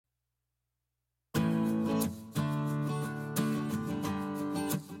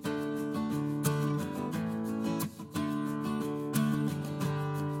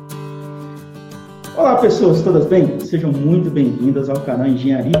Olá pessoas, todas bem? Sejam muito bem-vindas ao canal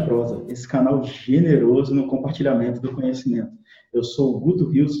Engenharia em Prosa, esse canal generoso no compartilhamento do conhecimento. Eu sou o Guto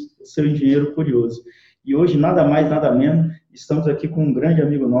Rios, seu engenheiro curioso, e hoje, nada mais, nada menos, estamos aqui com um grande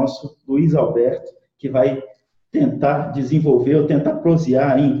amigo nosso, Luiz Alberto, que vai tentar desenvolver ou tentar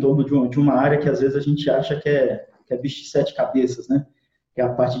prosear aí em torno de uma área que às vezes a gente acha que é bicho de sete cabeças, né? Que é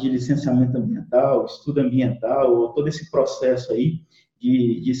a parte de licenciamento ambiental, estudo ambiental, todo esse processo aí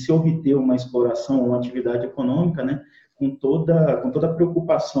de se obter uma exploração, uma atividade econômica, né, com toda a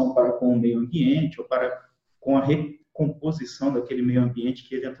preocupação para com o meio ambiente ou com a recomposição daquele meio ambiente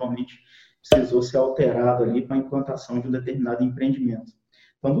que eventualmente precisou ser alterado ali para a implantação de um determinado empreendimento.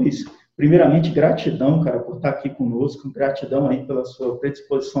 Então, Luiz, primeiramente, gratidão, cara, por estar aqui conosco, gratidão aí pela sua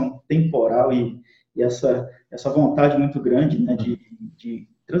predisposição temporal e essa vontade muito grande, né, de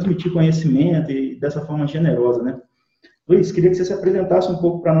transmitir conhecimento e dessa forma generosa, né? Luiz, queria que você se apresentasse um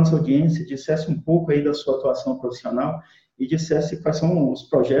pouco para a nossa audiência, dissesse um pouco aí da sua atuação profissional e dissesse quais são os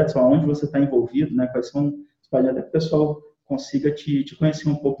projetos, onde você está envolvido, né? Quais são os projetos, até que o pessoal consiga te conhecer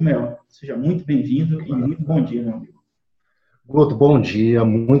um pouco melhor. Seja muito bem-vindo e muito bom dia, meu amigo. Guto, bom dia,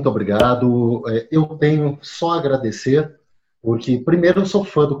 muito obrigado. Eu tenho só a agradecer, porque primeiro eu sou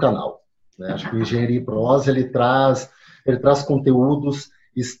fã do canal, né? Acho que o Engenharia em Prosa, ele traz conteúdos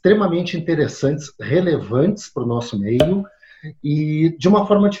extremamente interessantes, relevantes para o nosso meio e de uma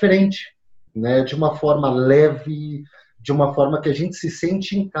forma diferente, né? De uma forma leve, de uma forma que a gente se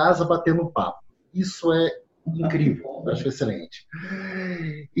sente em casa batendo papo. Isso é incrível, acho excelente.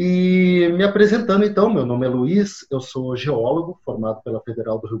 E me apresentando então, meu nome é Luiz, eu sou geólogo, formado pela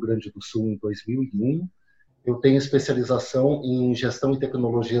Federal do Rio Grande do Sul em 2001. Eu tenho especialização em gestão e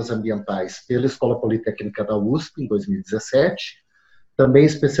tecnologias ambientais pela Escola Politécnica da USP em 2017. Também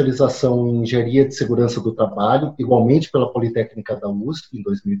especialização em engenharia de segurança do trabalho, igualmente pela Politécnica da USP, em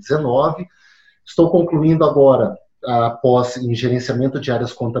 2019. Estou concluindo agora a pós em gerenciamento de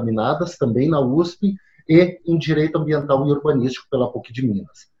áreas contaminadas, também na USP, e em direito ambiental e urbanístico pela PUC de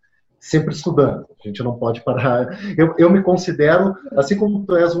Minas. Sempre estudando, a gente não pode parar. Eu me considero, assim como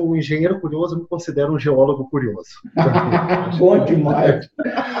tu és um engenheiro curioso, eu me considero um geólogo curioso. Bom demais!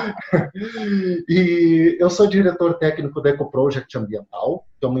 E eu sou diretor técnico da EcoProject Ambiental,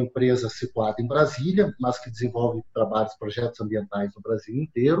 que é uma empresa situada em Brasília, mas que desenvolve trabalhos, projetos ambientais no Brasil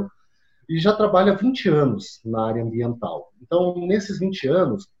inteiro, e já trabalho há 20 anos na área ambiental. Então, nesses 20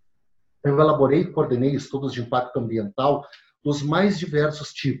 anos, eu elaborei e coordenei estudos de impacto ambiental dos mais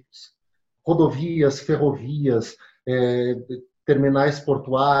diversos tipos. Rodovias, ferrovias, terminais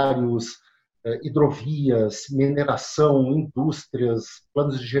portuários, hidrovias, mineração, indústrias,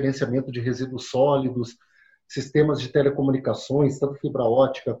 planos de gerenciamento de resíduos sólidos, sistemas de telecomunicações, tanto fibra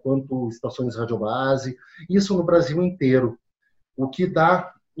ótica quanto estações radiobase, isso no Brasil inteiro, o que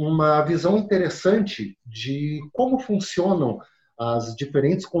dá uma visão interessante de como funcionam as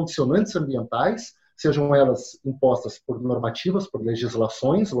diferentes condicionantes ambientais, sejam elas impostas por normativas, por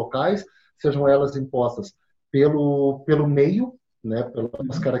legislações locais, sejam elas impostas pelo meio, né,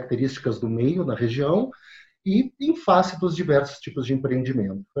 pelas características do meio na região, e em face dos diversos tipos de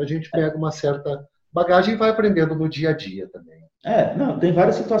empreendimento. A gente pega uma certa bagagem e vai aprendendo no dia a dia também. Não, tem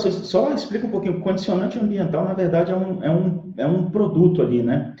várias situações. Só explica um pouquinho. O condicionante ambiental, na verdade, é um produto ali,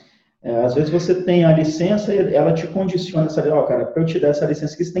 né? Às vezes você tem a licença e ela te condiciona, sabe? Cara, para eu te dar essa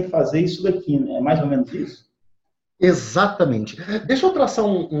licença aqui, você tem que fazer isso daqui, né? É mais ou menos isso? Exatamente. Deixa eu traçar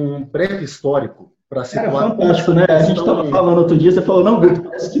um breve histórico para situar. Cara, fantástico, né? A gente estava falando outro dia, você falou, não, Guto,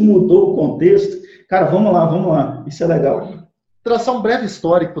 parece que mudou o contexto. Cara, vamos lá. Isso é legal. Traçar um breve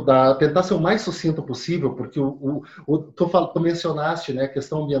histórico, tentar ser o mais sucinto possível, porque tu mencionaste, né, a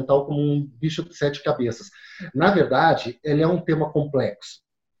questão ambiental como um bicho de sete cabeças. Na verdade, ele é um tema complexo,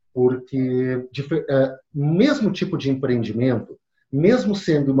 porque mesmo tipo de empreendimento, mesmo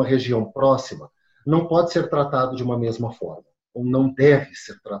sendo uma região próxima, não pode ser tratado de uma mesma forma, ou não deve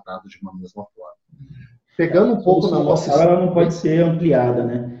ser tratado de uma mesma forma. Pegando um pouco na nossa... Ela não pode ser ampliada,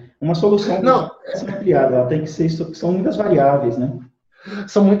 né? Uma solução não pode ser ampliada, ela tem que ser... São muitas variáveis, né?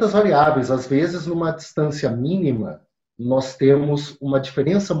 São muitas variáveis. Às vezes, numa distância mínima, nós temos uma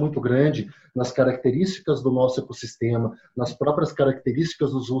diferença muito grande nas características do nosso ecossistema, nas próprias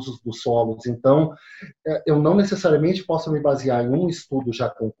características dos usos dos solos. Então, eu não necessariamente posso me basear em um estudo já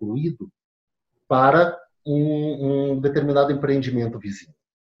concluído para um determinado empreendimento vizinho.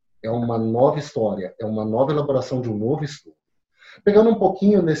 É uma nova história, é uma nova elaboração de um novo estudo. Pegando um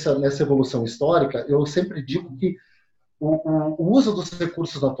pouquinho nessa evolução histórica, eu sempre digo que o uso dos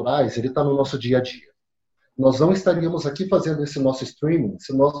recursos naturais ele está no nosso dia a dia. Nós não estaríamos aqui fazendo esse nosso streaming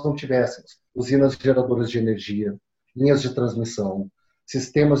se nós não tivéssemos usinas geradoras de energia, linhas de transmissão,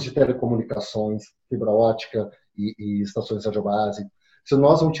 sistemas de telecomunicações, fibra ótica e estações de radiobase, se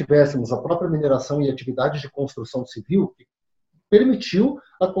nós não tivéssemos a própria mineração e atividade de construção civil, que permitiu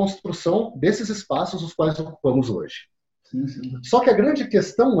a construção desses espaços os quais ocupamos hoje. Sim, sim. Só que a grande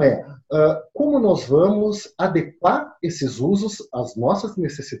questão é como nós vamos adequar esses usos às nossas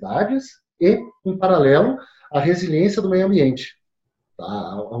necessidades e, em paralelo, à resiliência do meio ambiente, tá?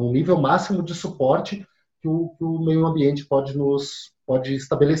 A um nível máximo de suporte que o meio ambiente pode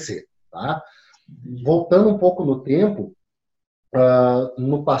estabelecer. Tá? Voltando um pouco no tempo,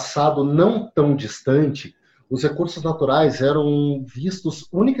 no passado não tão distante, os recursos naturais eram vistos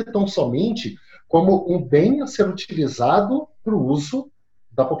única e tão somente como um bem a ser utilizado para o uso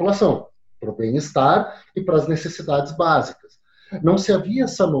da população, para o bem-estar e para as necessidades básicas. Não se havia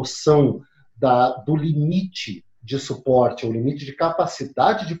essa noção do limite de suporte, o limite de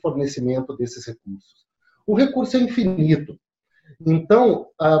capacidade de fornecimento desses recursos. O recurso é infinito. Então,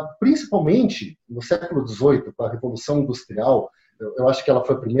 principalmente no século XVIII, com a Revolução Industrial, eu acho que ela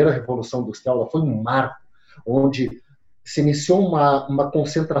foi a primeira Revolução Industrial, ela foi um marco, onde se iniciou uma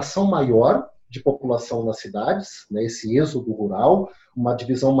concentração maior de população nas cidades, né, esse êxodo rural, uma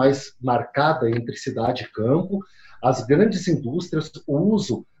divisão mais marcada entre cidade e campo, as grandes indústrias, o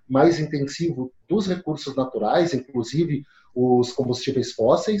uso mais intensivo dos recursos naturais, inclusive os combustíveis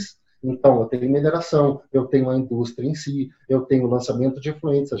fósseis. Então, eu tenho mineração, eu tenho a indústria em si, eu tenho o lançamento de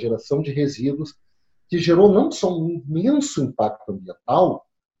efluentes, a geração de resíduos, que gerou não só um imenso impacto ambiental,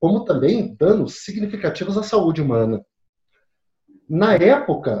 como também danos significativos à saúde humana. Na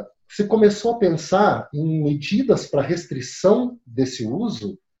época, se começou a pensar em medidas para restrição desse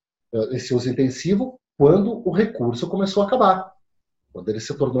uso, esse uso intensivo, quando o recurso começou a acabar, quando ele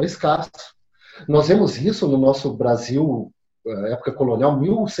se tornou escasso. Nós vemos isso no nosso Brasil, época colonial,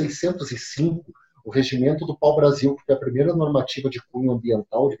 1605, o Regimento do Pau-Brasil, que foi a primeira normativa de cunho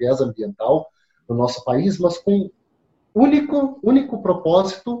ambiental, de viés ambiental no nosso país, mas com único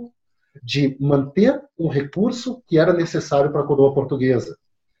propósito de manter um recurso que era necessário para a coroa portuguesa.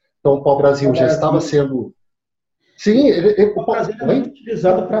 Então, o pau-brasil já estava sendo... Sim, o pau-brasil era muito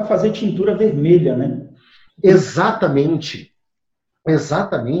utilizado para fazer tintura vermelha, né? Exatamente.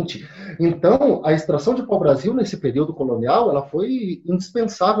 Exatamente. Então, a extração de pau-brasil nesse período colonial, ela foi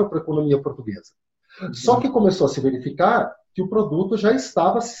indispensável para a economia portuguesa. Só que começou a se verificar que o produto já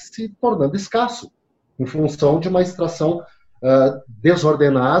estava se tornando escasso, em função de uma extração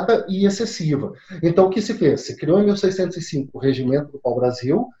desordenada e excessiva. Então, o que se fez? Se criou em 1605 o Regimento do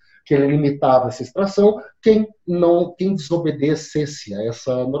Pau-Brasil, que ele limitava essa extração. Quem desobedecesse a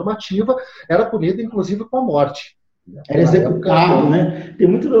essa normativa era punido, inclusive, com a morte. Era executado, né? Tem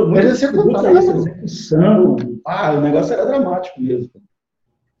muito era executado. Execução. O negócio era dramático mesmo.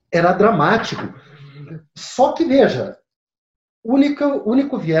 Era dramático. Só que, veja,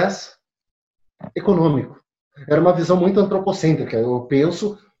 único viés econômico. Era uma visão muito antropocêntrica. Eu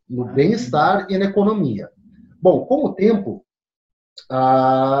penso no bem-estar e na economia. Bom, com o tempo,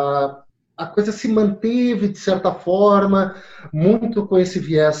 a coisa se manteve, de certa forma, muito com esse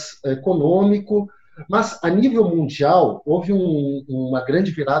viés econômico, mas, a nível mundial, houve uma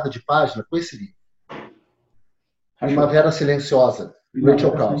grande virada de página com esse livro. Primavera Silenciosa,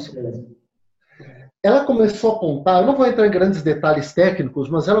 Rachel Carson. Ela começou a apontar, eu não vou entrar em grandes detalhes técnicos,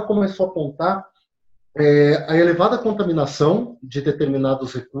 mas ela começou a apontar a elevada contaminação de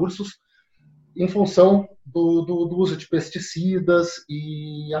determinados recursos em função do uso de pesticidas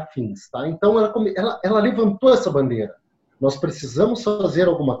e afins. Tá? Então, ela levantou essa bandeira. Nós precisamos fazer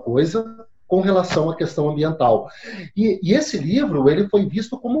alguma coisa com relação à questão ambiental. E esse livro ele foi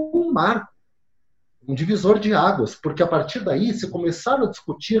visto como um marco, um divisor de águas, porque a partir daí se começaram a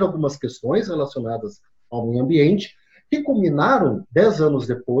discutir algumas questões relacionadas ao meio ambiente que culminaram 10 anos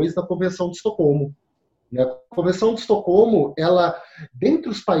depois da Convenção de Estocolmo. A Convenção de Estocolmo, ela, dentre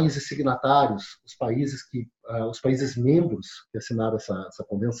os países signatários, os países membros que assinaram essa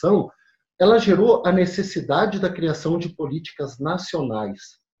convenção, ela gerou a necessidade da criação de políticas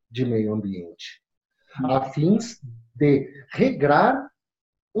nacionais de meio ambiente, a fins de regrar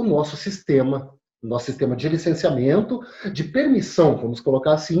o nosso sistema de licenciamento, de permissão, vamos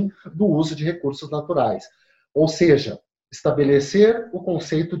colocar assim, do uso de recursos naturais. Ou seja, estabelecer o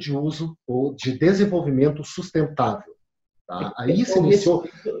conceito de uso ou de desenvolvimento sustentável. Tá? Aí se iniciou...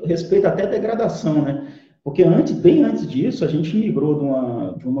 Respeito até a degradação, né? Porque bem antes disso, a gente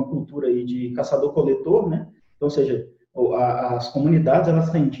migrou de uma cultura aí de caçador-coletor, né? Então, ou seja, as comunidades elas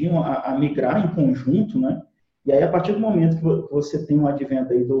tendiam a migrar em conjunto, né? E aí, a partir do momento que você tem um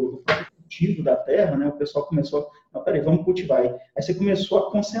advento aí do cultivo da terra, né? O pessoal começou peraí, vamos cultivar. Aí você começou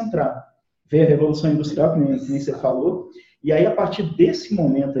a concentrar. Veio a Revolução Industrial, que nem você falou, E aí, a partir desse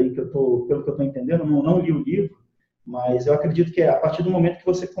momento aí, pelo que eu estou entendendo, não li o livro, mas eu acredito que é a partir do momento que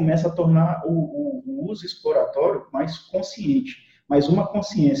você começa a tornar o uso exploratório mais consciente, mas uma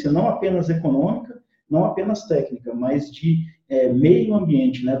consciência não apenas econômica, não apenas técnica, mas de meio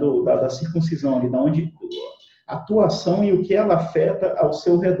ambiente, né, da circuncisão ali, da onde a atuação e o que ela afeta ao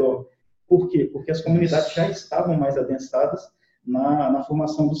seu redor. Por quê? Porque as comunidades já estavam mais adensadas na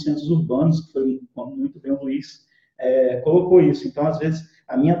formação dos centros urbanos, que foi, como muito bem o Luiz colocou isso. Então, às vezes,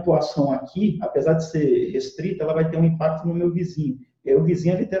 a minha atuação aqui, apesar de ser restrita, ela vai ter um impacto no meu vizinho. E aí, o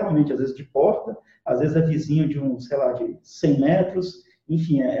vizinho é literalmente, às vezes, de porta, às vezes é vizinho de sei lá, de 100 metros,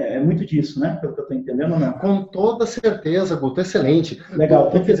 enfim, muito disso, né? Pelo que eu estou entendendo, não? Com toda certeza, Guto, excelente.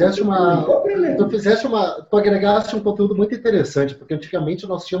 Legal. Tu agregaste um conteúdo muito interessante, porque antigamente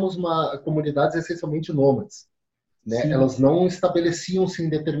nós tínhamos comunidades essencialmente nômades. Né? Elas não estabeleciam-se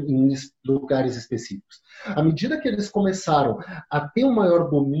em lugares específicos. À medida que eles começaram a ter um maior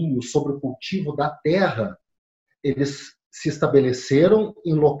domínio sobre o cultivo da terra, eles se estabeleceram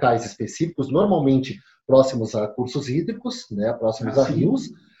em locais específicos, normalmente próximos a cursos hídricos, né? Próximos a rios,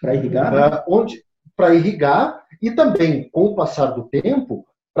 para irrigar, para irrigar, e também, com o passar do tempo,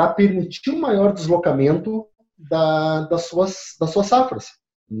 para permitir um maior deslocamento das suas safras.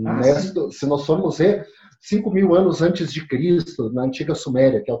 Né? Se nós formos ver 5.000 anos antes de Cristo, na antiga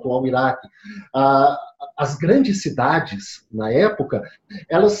Suméria, que é o atual Iraque, as grandes cidades, na época,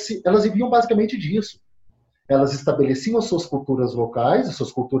 elas viviam basicamente disso. Elas estabeleciam as suas culturas locais, as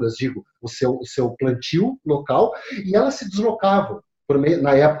suas culturas, digo, o seu plantio local, e elas se deslocavam,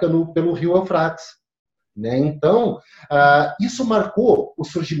 na época, pelo rio Eufrates. Né? Então, isso marcou o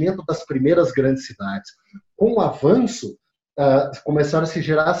surgimento das primeiras grandes cidades. Com o avanço, começaram a se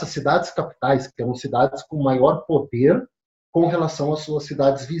gerar essas cidades capitais, que eram cidades com maior poder com relação às suas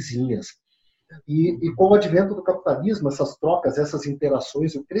cidades vizinhas. E com o advento do capitalismo, essas trocas, essas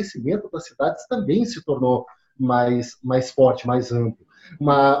interações, o crescimento das cidades também se tornou mais forte, mais amplo.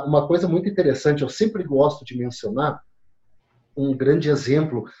 Uma coisa muito interessante, eu sempre gosto de mencionar, um grande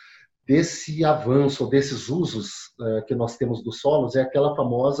exemplo desse avanço, desses usos que nós temos dos solos, é aquela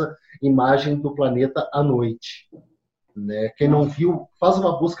famosa imagem do planeta à noite. Né? Quem não viu, faz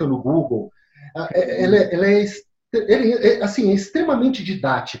uma busca no Google. Ela é extremamente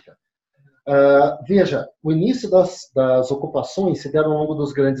didática. Veja, o início das ocupações se deram ao longo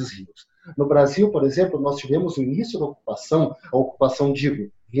dos grandes rios. No Brasil, por exemplo, nós tivemos o início da ocupação, a ocupação,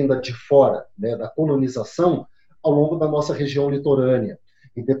 digo, vinda de fora, né, da colonização, ao longo da nossa região litorânea.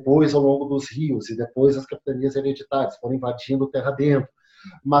 E depois ao longo dos rios, e depois as capitanias hereditárias foram invadindo terra dentro.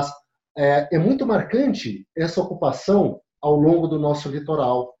 Mas é muito marcante essa ocupação ao longo do nosso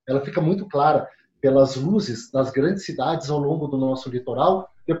litoral. Ela fica muito clara pelas luzes das grandes cidades ao longo do nosso litoral,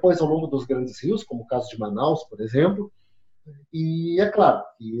 depois ao longo dos grandes rios, como o caso de Manaus, por exemplo. E é claro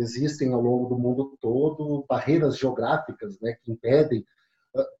que existem ao longo do mundo todo barreiras geográficas, né, que impedem,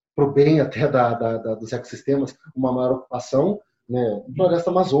 para o bem até dos ecossistemas, uma maior ocupação. Né, floresta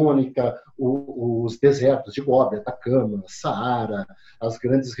amazônica, os desertos de Gobi, Atacama, Saara, as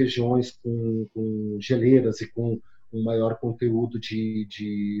grandes regiões com geleiras e com um maior conteúdo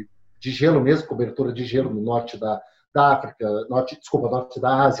de gelo mesmo, cobertura de gelo no norte da África, norte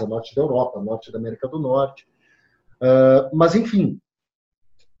da Ásia, norte da Europa, norte da América do Norte. Mas, enfim,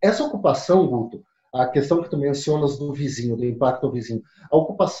 essa ocupação, Guto, a questão que tu mencionas do vizinho, do impacto ao vizinho, a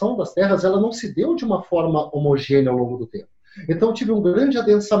ocupação das terras, ela não se deu de uma forma homogênea ao longo do tempo. Então, eu tive um grande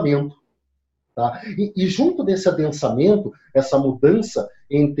adensamento. Tá? E junto desse adensamento, essa mudança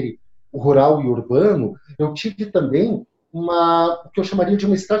entre o rural e o urbano, eu tive também o que eu chamaria de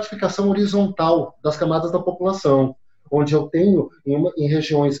uma estratificação horizontal das camadas da população, onde eu tenho, em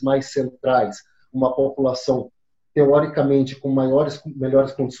regiões mais centrais, uma população teoricamente com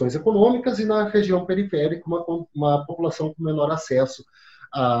melhores condições econômicas, e na região periférica uma população com menor acesso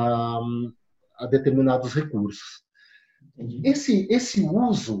a determinados recursos. Esse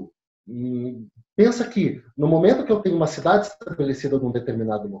uso, pensa que no momento que eu tenho uma cidade estabelecida num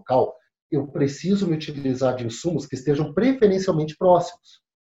determinado local, eu preciso me utilizar de insumos que estejam preferencialmente próximos.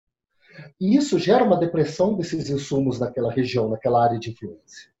 E isso gera uma depressão desses insumos naquela região, naquela área de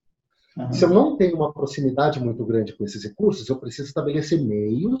influência. Uhum. Se eu não tenho uma proximidade muito grande com esses recursos, eu preciso estabelecer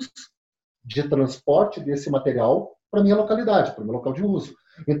meios de transporte desse material para minha localidade, para o meu local de uso.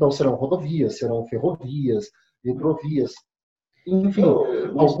 Então, serão rodovias, serão ferrovias, hidrovias, enfim,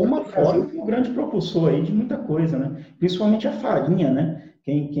 alguma forma. O grande propulsor aí de muita coisa, né? Principalmente a farinha, né?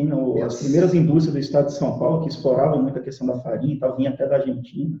 As primeiras indústrias do estado de São Paulo que exploravam muito a questão da farinha, tal, vinha até da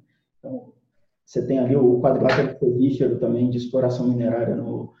Argentina. Então, você tem ali o quadrilátero ferrífero também de exploração minerária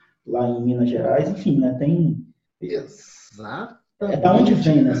lá em Minas Gerais. Enfim, né? Exatamente. É da onde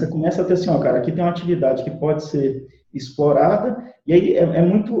vem, né? Você começa a ter assim, ó, cara, aqui tem uma atividade que pode ser explorada, e aí é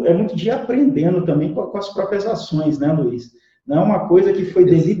muito de ir aprendendo também com as próprias ações, né, Luiz? Não é uma coisa que foi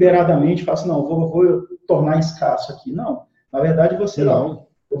deliberadamente, fala assim, não, vou tornar escasso aqui. Não. Na verdade, você, ó, Não,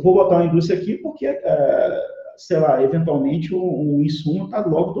 eu vou botar uma indústria aqui porque, sei lá, eventualmente um insumo está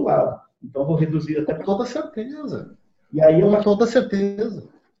logo do lado. Então, eu vou reduzir até. com toda certeza. E aí, Com toda certeza.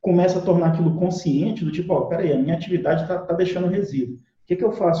 começa a tornar aquilo consciente, do tipo, ó, peraí, a minha atividade está deixando resíduo. O que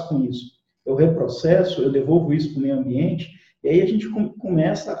eu faço com isso? Eu reprocesso, eu devolvo isso para o meio ambiente, e aí a gente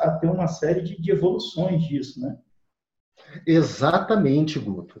começa a ter uma série de evoluções disso, né? Exatamente,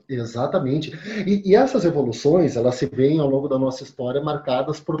 Guto, exatamente. E essas evoluções, elas se veem ao longo da nossa história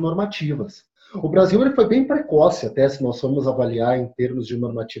marcadas por normativas. O Brasil ele foi bem precoce, até se nós formos avaliar em termos de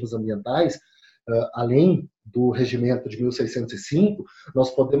normativas ambientais, além do regimento de 1605,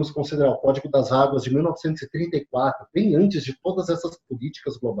 nós podemos considerar o Código das Águas de 1934, bem antes de todas essas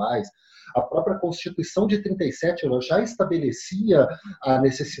políticas globais. A própria Constituição de 37 ela já estabelecia a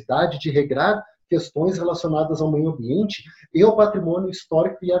necessidade de regrar questões relacionadas ao meio ambiente e ao patrimônio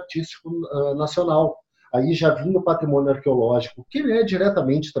histórico e artístico nacional. Aí já vinha o patrimônio arqueológico, que é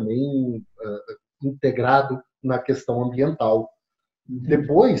diretamente também integrado na questão ambiental.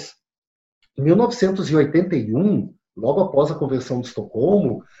 Depois, em 1981, logo após a Convenção de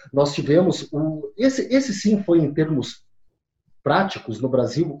Estocolmo, nós tivemos, esse sim foi em termos práticos no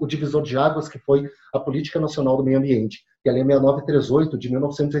Brasil, o divisor de águas que foi a Política Nacional do Meio Ambiente, que é a Lei 6938 de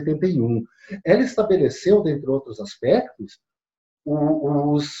 1981. Ela estabeleceu, dentre outros aspectos,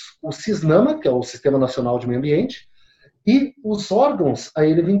 o CISNAMA, que é o Sistema Nacional de Meio Ambiente, e os órgãos a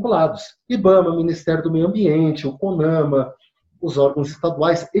ele vinculados. IBAMA, Ministério do Meio Ambiente, o CONAMA, os órgãos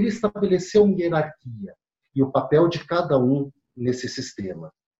estaduais. Ele estabeleceu uma hierarquia e o papel de cada um nesse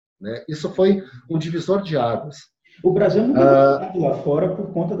sistema. Né? Isso foi um divisor de águas. O Brasil é muito importante lá fora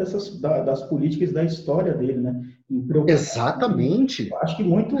por conta das políticas da história dele, né? Exatamente. Acho que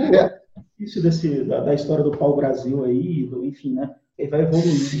muito isso da história do pau-brasil aí, enfim, né? Ele vai evoluindo.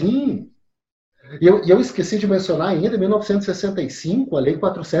 Sim. E eu esqueci de mencionar ainda, em 1965, a Lei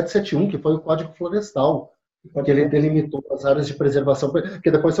 4771, que foi o Código Florestal, que ele delimitou as áreas de preservação,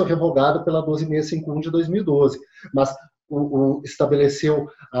 que depois foi revogado pela 12651 de 2012. Mas estabeleceu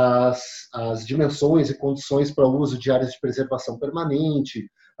as dimensões e condições para o uso de áreas de preservação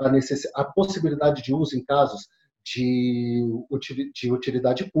permanente, a possibilidade de uso em casos de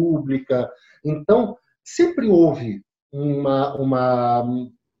utilidade pública. Então, sempre houve um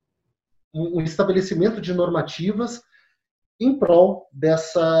estabelecimento de normativas em prol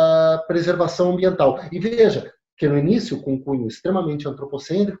dessa preservação ambiental. E veja que no início com um cunho extremamente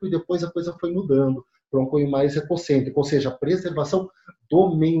antropocêntrico e depois a coisa foi mudando para um cunho mais ecocêntrico, ou seja, a preservação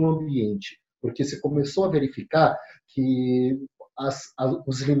do meio ambiente, porque se começou a verificar que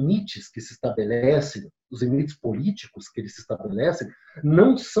os limites que se estabelecem, os limites políticos que eles se estabelecem,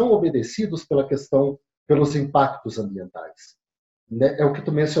 não são obedecidos pelos impactos ambientais. É o que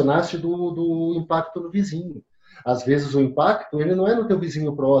tu mencionaste do impacto no vizinho. Às vezes o impacto ele não é no teu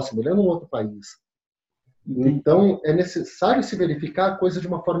vizinho próximo, ele é num outro país. Então é necessário se verificar a coisa de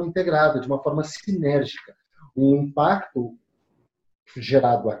uma forma integrada, de uma forma sinérgica. O impacto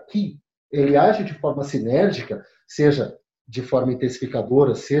gerado aqui, ele age de forma sinérgica, seja de forma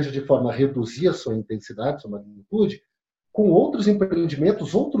intensificadora, seja de forma a reduzir a sua intensidade, sua magnitude, com outros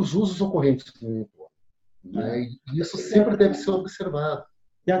empreendimentos, outros usos ocorrentes no entorno. Né? E isso sempre deve ser observado.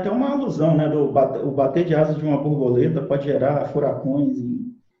 Tem até uma alusão, né? O bater de asas de uma borboleta pode gerar furacões,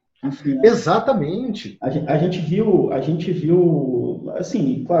 enfim. Né? Exatamente. A gente viu,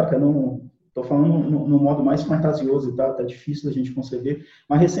 assim, claro que eu não estou falando no modo mais fantasioso e tal, tá difícil da gente conceber,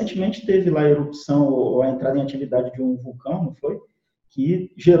 mas recentemente teve lá a erupção ou a entrada em atividade de um vulcão, não foi?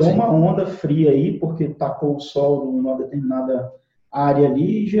 Que gerou Sim. uma onda fria aí, porque tacou o sol numa determinada área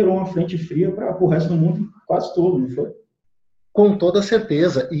ali e gerou uma frente fria para o resto do mundo quase todo, não foi? Com toda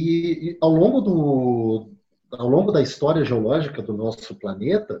certeza. E ao longo da história geológica do nosso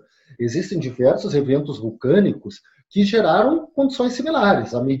planeta, existem diversos eventos vulcânicos que geraram condições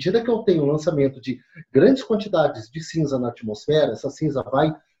similares. À medida que eu tenho o lançamento de grandes quantidades de cinza na atmosfera, essa cinza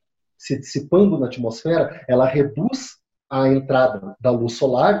vai se dissipando na atmosfera, ela reduz a entrada da luz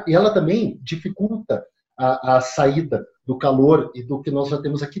solar e ela também dificulta a saída do calor e do que nós já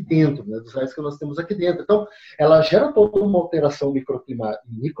temos aqui dentro, né, dos raios que nós temos aqui dentro. Então, ela gera toda uma alteração microclimática,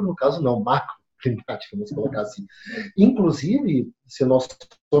 micro no caso não, macroclimática, vamos colocar assim. Inclusive, se nós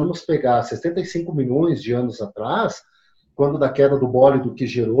formos pegar 65 milhões de anos atrás, quando da queda do bólido que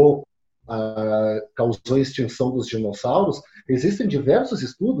causou a extinção dos dinossauros, existem diversos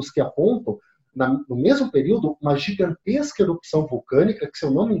estudos que apontam no mesmo período, uma gigantesca erupção vulcânica, que, se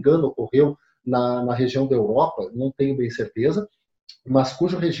eu não me engano, ocorreu na região da Europa, não tenho bem certeza, mas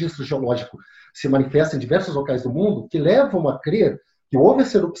cujo registro geológico se manifesta em diversos locais do mundo, que levam a crer que houve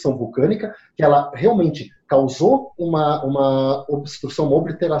essa erupção vulcânica, que ela realmente causou uma obstrução, uma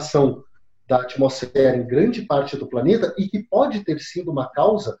obliteração da atmosfera em grande parte do planeta e que pode ter sido uma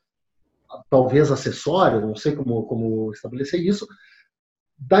causa, talvez acessória, não sei como estabelecer isso,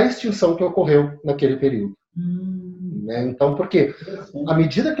 da extinção que ocorreu naquele período. Né? Então, por quê? À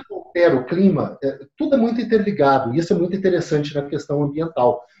medida que eu altero o clima, tudo é muito interligado, e isso é muito interessante na questão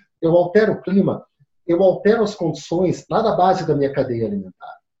ambiental. Eu altero o clima, eu altero as condições lá da base da minha cadeia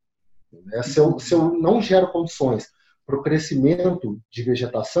alimentar. Né? Se eu não gero condições para o crescimento de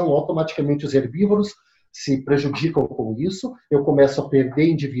vegetação, automaticamente os herbívoros se prejudicam com isso, eu começo a perder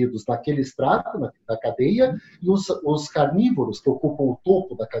indivíduos naquele extrato da cadeia, e os carnívoros que ocupam o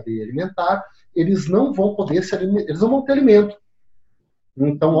topo da cadeia alimentar, eles não vão poder eles não vão ter alimento.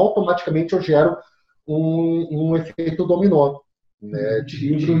 Então, automaticamente, eu gero um efeito dominó. Né,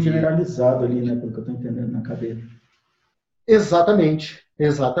 de generalizado ali, né, pelo que eu estou entendendo na cadeia. Exatamente.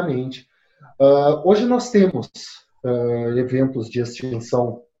 Hoje nós temos eventos de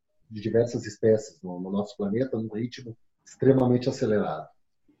extinção de diversas espécies no nosso planeta, num ritmo extremamente acelerado.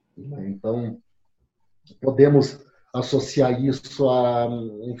 Então, podemos associar isso a,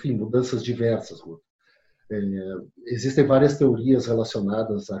 enfim, mudanças diversas. Existem várias teorias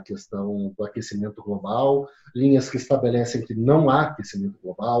relacionadas à questão do aquecimento global, linhas que estabelecem que não há aquecimento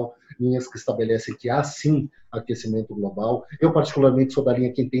global, linhas que estabelecem que há sim aquecimento global. Eu, particularmente, sou da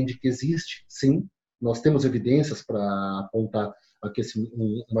linha que entende que existe, sim. Nós temos evidências para apontar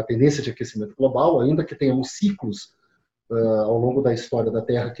uma tendência de aquecimento global, ainda que tenhamos ciclos ao longo da história da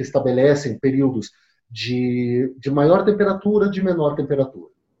Terra que estabelecem períodos de maior temperatura, de menor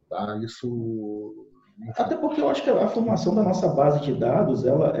temperatura. Tá? Isso... Até porque eu acho que a formação da nossa base de dados,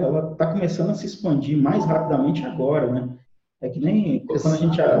 ela está começando a se expandir mais rapidamente agora, né? É que nem quando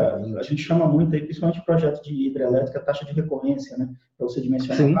a gente chama muito aí, principalmente projeto de hidrelétrica, taxa de recorrência, né? Para você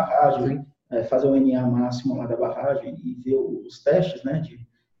dimensionar a barragem, fazer o NA máximo lá da barragem e ver os testes, né, de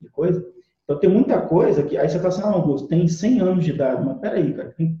coisa. Então, tem muita coisa que... Aí você fala assim, Augusto, tem 100 anos de idade. Mas peraí,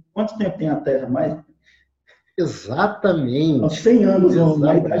 cara, quanto tempo tem a Terra? Mais... Exatamente. Aos 100 anos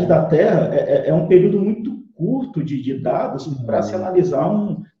na idade da Terra é um período muito curto de dados para se analisar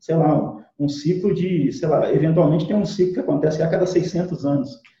um ciclo de, eventualmente tem um ciclo que acontece a cada 600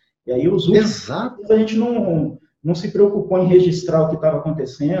 anos. E aí os últimos a gente não se preocupou em registrar o que estava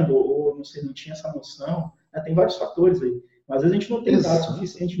acontecendo, ou não tinha essa noção. Né? Tem vários fatores aí. Mas às vezes a gente não tem dados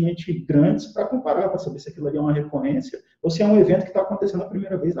suficientemente grandes para comparar, para saber se aquilo ali é uma recorrência ou se é um evento que está acontecendo a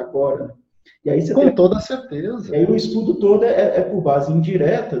primeira vez agora. Né? E aí Com toda certeza. E aí o estudo todo é por base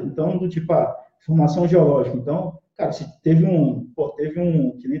indireta, então, do tipo, formação geológica. Então, cara, se teve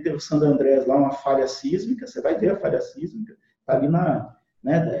que nem teve o Santo Andrés lá, uma falha sísmica, você vai ver a falha sísmica, tá ali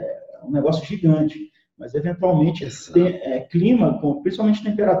é um negócio gigante. Mas, eventualmente, clima, principalmente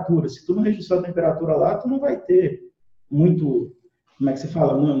temperatura. Se tu não registrar a temperatura lá, tu não vai ter muito, como é que se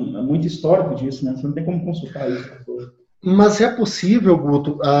fala, muito histórico disso, né? Você não tem como consultar isso. Mas é possível,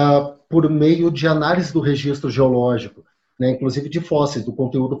 Guto, por meio de análise do registro geológico, né, inclusive de fósseis, do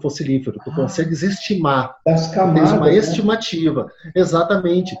conteúdo fossilífero. Tu consegues estimar. Das camadas, tens uma estimativa.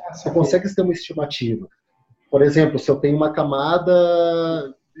 Exatamente. Tu consegues ter uma estimativa. Por exemplo, se eu tenho uma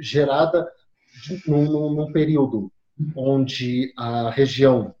camada gerada num período onde uma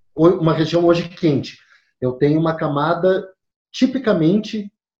região hoje quente, eu tenho uma camada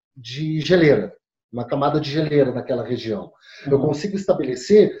tipicamente de geleira. Uma camada de geleira naquela região. Eu consigo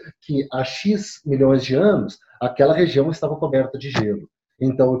estabelecer que há X milhões de anos, aquela região estava coberta de gelo.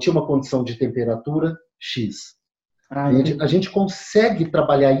 Então, eu tinha uma condição de temperatura X. A gente consegue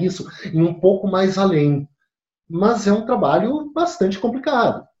trabalhar isso em um pouco mais além. Mas é um trabalho bastante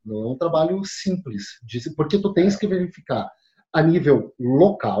complicado. Não é um trabalho simples. Porque tu tens que verificar a nível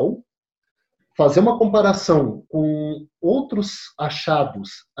local, fazer uma comparação com outros achados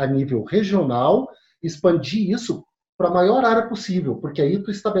a nível regional, expandir isso para a maior área possível, porque aí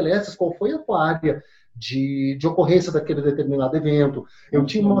tu estabeleces qual foi a tua área de ocorrência daquele determinado evento. Eu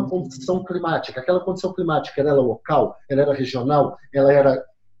tinha uma condição climática, aquela condição climática ela era local, ela era regional, ela era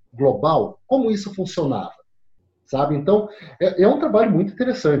global, como isso funcionava? Sabe? Então, é um trabalho muito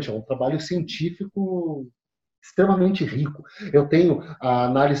interessante, é um trabalho científico extremamente rico. Eu tenho a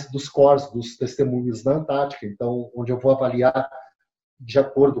análise dos cores, dos testemunhos da Antártica, então, onde eu vou avaliar, de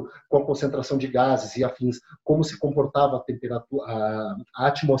acordo com a concentração de gases e afins, como se comportava a temperatura, a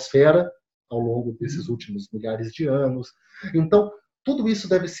atmosfera ao longo desses últimos milhares de anos. Então, tudo isso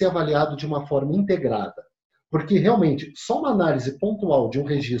deve ser avaliado de uma forma integrada, porque realmente só uma análise pontual de um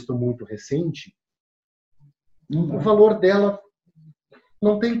registro muito recente, o valor dela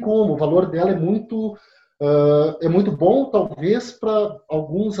não tem como, o valor dela é muito bom, talvez, para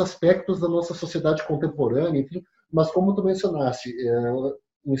alguns aspectos da nossa sociedade contemporânea, enfim, mas como tu mencionaste,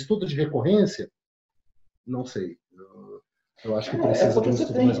 um estudo de recorrência, não sei. Eu acho que precisa de um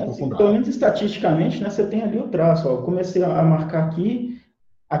estudo mais aprofundado. Pelo menos estatisticamente, né, você tem ali o traço. Ó, eu comecei a marcar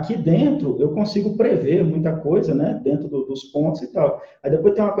aqui dentro eu consigo prever muita coisa, né, dentro dos pontos e tal. Aí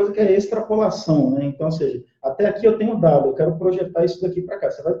depois tem uma coisa que é extrapolação, né? Então, ou seja, até aqui eu tenho dado, eu quero projetar isso daqui para cá.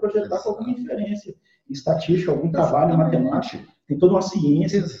 Você vai projetar com alguma inferência estatística, algum trabalho matemático. Tem toda uma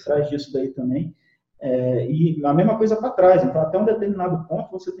ciência por trás disso daí também. E a mesma coisa para trás. Então, até um determinado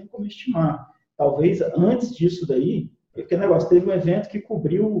ponto você tem como estimar. Talvez antes disso daí, porque negócio, teve um evento que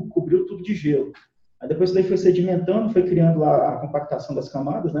cobriu tudo de gelo. Aí depois daí foi sedimentando, foi criando lá a compactação das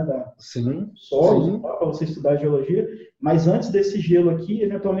camadas, né, da solo, para você estudar a geologia. Mas antes desse gelo aqui,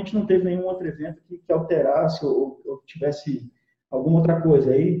 eventualmente não teve nenhum outro evento que alterasse ou tivesse alguma outra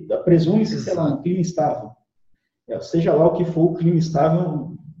coisa. Aí presume-se, sei lá, um clima estável. Seja lá o que for o clima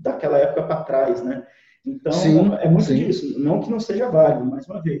estável daquela época para trás, né? Então, é muito disso. Não que não seja válido, mais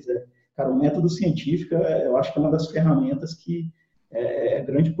uma vez. Cara, o método científico, eu acho que é uma das ferramentas que é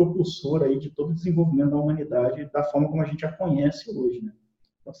grande propulsora aí de todo o desenvolvimento da humanidade, da forma como a gente a conhece hoje, né?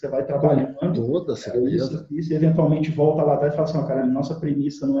 Então, você vai trabalhando toda certeza. Isso, e eventualmente volta lá atrás e fala assim, cara, nossa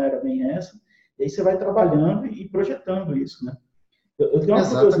premissa não era bem essa, e aí você vai trabalhando e projetando isso, né? Eu tenho uma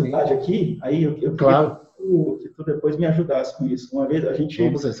curiosidade aqui, aí eu claro. Que tu depois me ajudasse com isso. Uma vez a gente...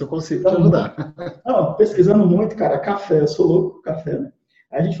 Vamos ver se eu consigo te ajudar. Não, pesquisando muito, cara, café, eu sou louco com café, né?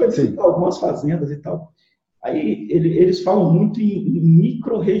 Aí a gente foi visitar algumas fazendas e tal. Aí eles falam muito em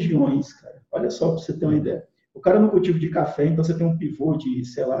micro-regiões, cara. Olha só, para você ter uma ideia. O cara no cultivo de café, então você tem um pivô de,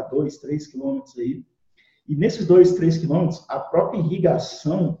 sei lá, 2, 3 quilômetros aí. E nesses 2, 3 quilômetros, a própria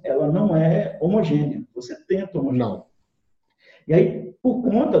irrigação, ela não é homogênea. Você tenta homogeneizar. Não. E aí, por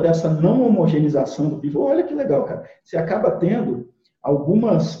conta dessa não homogeneização do pivô, olha que legal, cara. Você acaba tendo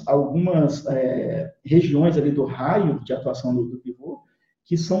algumas regiões ali do raio de atuação do pivô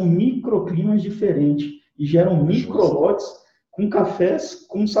que são microclimas diferentes e geram microlotes com cafés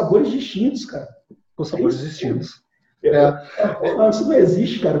com sabores distintos, cara. Com sabores distintos. Isso não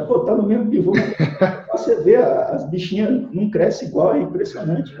existe, cara. Pô, tá no mesmo pivô. Você vê, as bichinhas não crescem igual, é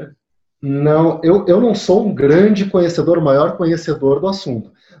impressionante, cara. Não, eu não sou um grande conhecedor, o maior conhecedor do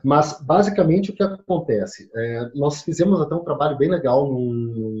assunto. Mas, basicamente, o que acontece? Nós fizemos até um trabalho bem legal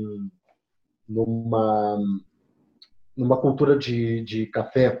numa cultura de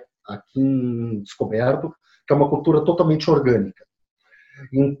café aqui em Descoberto, que é uma cultura totalmente orgânica.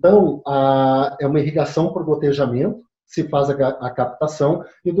 Então, é uma irrigação por gotejamento, se faz a captação,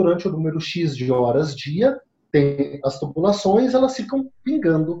 e durante o número X de horas dia, tem as tubulações, elas ficam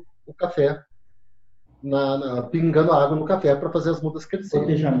pingando o café, pingando a água no café para fazer as mudas crescerem.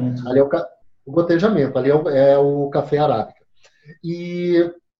 Gotejamento. Ali é o gotejamento, ali é o café arábica. E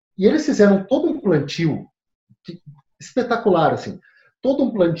eles fizeram todo um plantio espetacular, assim, todo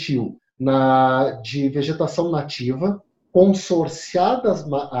um plantio de vegetação nativa, consorciadas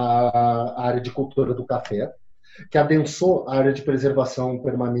à área de cultura do café, que adensou a área de preservação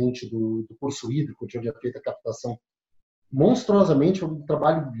permanente do curso hídrico, de onde é feita a captação monstruosamente, um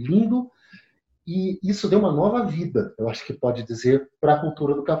trabalho lindo, e isso deu uma nova vida, eu acho que pode dizer, para a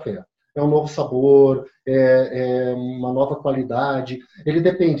cultura do café. É um novo sabor, é uma nova qualidade. Ele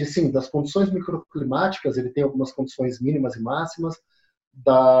depende, sim, das condições microclimáticas, ele tem algumas condições mínimas e máximas,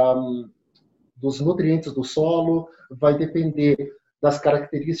 dos nutrientes do solo, vai depender das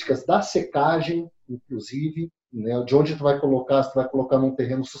características da secagem, inclusive, né, de onde tu vai colocar, se tu vai colocar num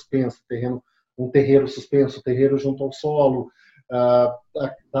terreno suspenso, um terreiro suspenso, terreiro junto ao solo,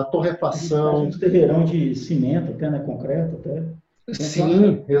 da torrefação. Um terreirão de cimento até, né, concreto até.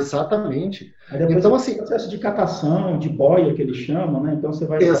 Sim, exatamente. Aí depois então, assim, processo de catação, de boia que eles chamam, né? Então você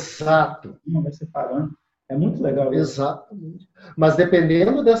vai... Exato. Vai separando. É muito legal. Exatamente. Mas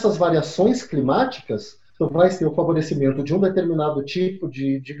dependendo dessas variações climáticas, tu vai ter o favorecimento de um determinado tipo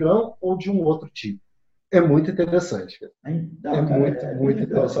de grão ou de um outro tipo. É muito interessante. Muito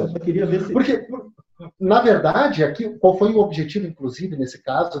interessante. Eu queria ver se... Porque, na verdade, aqui, qual foi o objetivo, inclusive, nesse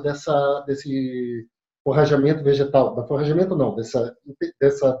caso, desse forrajamento vegetal? Da forrajamento não,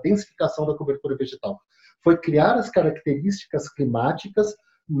 dessa densificação da cobertura vegetal. Foi criar as características climáticas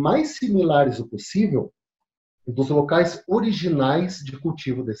mais similares o possível dos locais originais de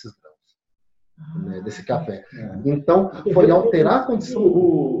cultivo desses grãos, né, desse café. Então, foi alterar a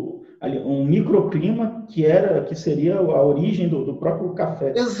condição... ali, um microclima que seria a origem do próprio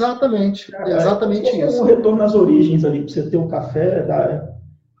café. Exatamente, Cara, exatamente você tem um isso. retorno às origens ali, para você ter o café.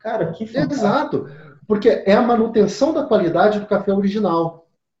 Cara, que fantástico. Exato, porque é a manutenção da qualidade do café original.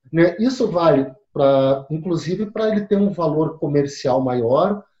 Né? Isso vale, inclusive, para ele ter um valor comercial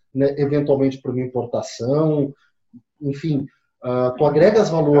maior, né? Eventualmente para uma importação, enfim, tu agregas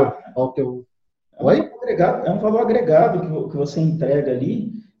valor ao teu... Oi? É um valor agregado que você entrega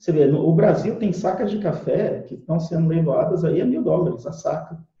ali. Você vê, o Brasil tem sacas de café que estão sendo leiloadas aí a $1.000 a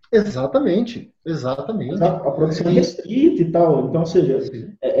saca. Exatamente, Mas exatamente. a produção é restrita e tal, então, ou seja,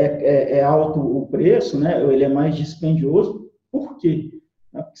 Sim. é alto o preço, né? Ele é mais dispendioso. Por quê?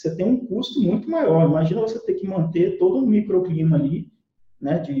 Porque você tem um custo muito maior. Imagina você ter que manter todo um microclima ali,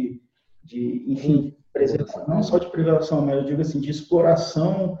 né? Enfim, não só de preservação, mas eu digo assim, de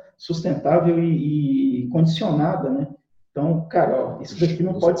exploração sustentável e condicionada, né? Então, cara, ó, isso daqui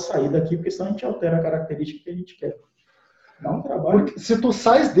não pode sair daqui, porque senão a gente altera a característica que a gente quer. Dá um trabalho. Porque se tu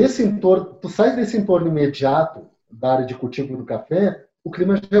sais desse entorno imediato da área de cultivo do café, o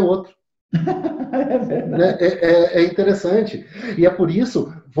clima já é outro. É verdade. É interessante. E é por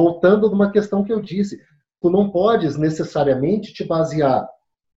isso, voltando numa questão que eu disse, tu não podes necessariamente te basear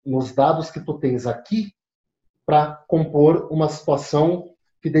nos dados que tu tens aqui para compor uma situação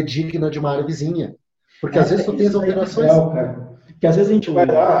fidedigna de uma área vizinha. Porque às vezes tu tens alterações... Legal, cara. Que às vezes a gente vai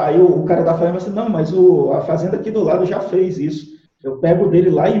lá, aí o cara da fazenda vai assim, não, mas a fazenda aqui do lado já fez isso. Eu pego dele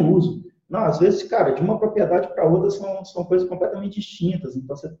lá e uso. Não, às vezes, cara, de uma propriedade para outra são coisas completamente distintas.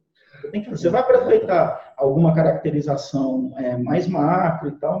 Então, você vai aproveitar alguma caracterização mais macro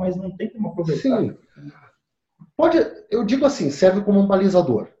e tal, mas não tem como aproveitar. Sim. Eu digo assim, serve como um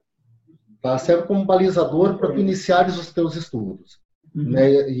balizador. Tá? Serve como um balizador para tu iniciares os teus estudos.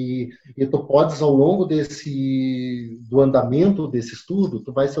 Né? E tu podes, ao longo do andamento desse estudo,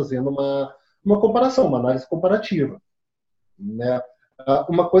 tu vai fazendo uma comparação, uma análise comparativa. Né?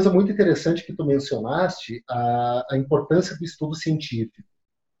 Uma coisa muito interessante que tu mencionaste, a importância do estudo científico.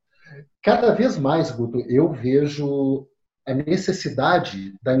 Cada vez mais, Guto, eu vejo a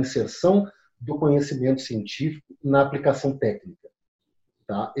necessidade da inserção do conhecimento científico na aplicação técnica.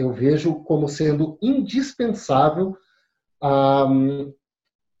 Tá? Eu vejo como sendo indispensável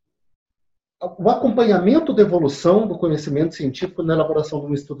o acompanhamento da evolução do conhecimento científico na elaboração de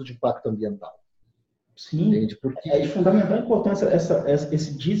um estudo de impacto ambiental. Sim, entende? Porque... é de fundamental importância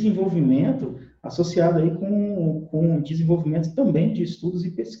esse desenvolvimento associado aí com desenvolvimento também de estudos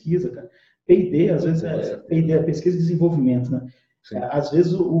e pesquisa, cara. P&D, às vezes, P&D é pesquisa e desenvolvimento, né? Às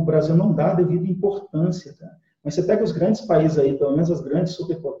vezes o Brasil não dá a devida importância, cara. Mas você pega os grandes países aí, pelo menos as grandes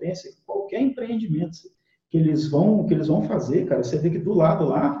superpotências, qualquer empreendimento que eles vão fazer, cara, você vê que do lado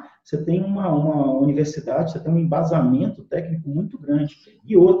lá, você tem uma universidade, você tem um embasamento técnico muito grande.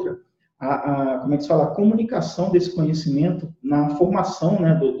 E outra, como é que se fala? A comunicação desse conhecimento na formação,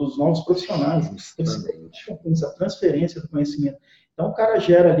 né, dos novos profissionais. A transferência do conhecimento. Então, o cara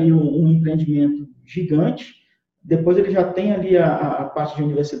gera ali um empreendimento gigante, depois ele já tem ali a parte de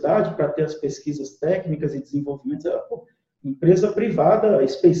universidade para ter as pesquisas técnicas e desenvolvimentos. Empresa privada, a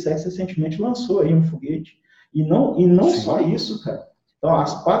SpaceX recentemente lançou aí um foguete. E não só isso, cara. Então,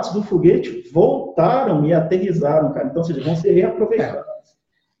 as partes do foguete voltaram e aterrizaram, cara. Então, ou seja, vão ser reaproveitadas.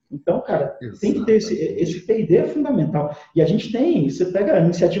 Então, cara, tem que ter esse P&D é fundamental. E a gente tem, você pega a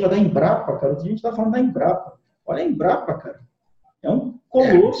iniciativa da Embrapa, cara, a gente está falando da Embrapa. Olha a Embrapa, cara. É um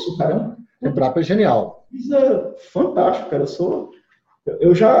colosso, cara. Embrapa é genial. Isso é fantástico, cara.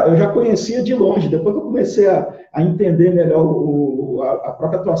 Eu já conhecia de longe. Depois que eu comecei a entender melhor a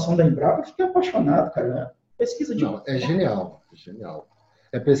própria atuação da Embrapa, eu fiquei apaixonado, cara. Pesquisa de... Não, é genial.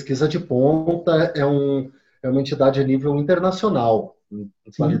 É pesquisa de ponta, é uma entidade a nível internacional.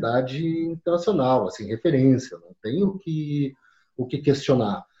 Qualidade internacional, assim, referência, não tem o que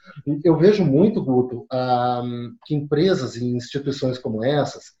questionar. Eu vejo muito, Guto, que empresas e instituições como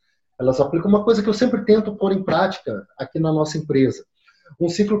essas, elas aplicam uma coisa que eu sempre tento pôr em prática aqui na nossa empresa, um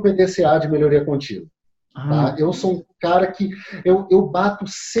ciclo PDCA de melhoria contínua. Tá? Eu sou um cara que eu bato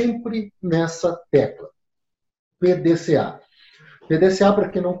sempre nessa tecla. PDCA. PDCA, para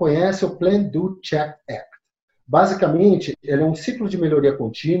quem não conhece, é o Plan, Do, Check, Act. Basicamente, ele é um ciclo de melhoria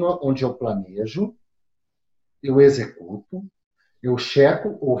contínua, onde eu planejo, eu executo, eu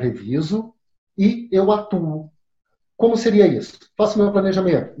checo ou reviso e eu atuo. Como seria isso? Faço meu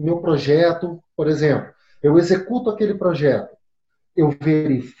planejamento, meu projeto, por exemplo. Eu executo aquele projeto. Eu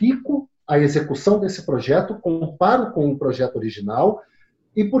verifico a execução desse projeto, comparo com o projeto original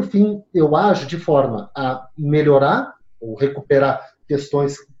e, por fim, eu ajo de forma a melhorar ou recuperar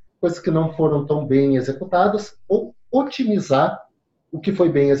coisas que não foram tão bem executadas, ou otimizar o que foi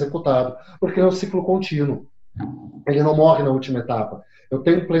bem executado, porque é um ciclo contínuo. Ele não morre na última etapa. Eu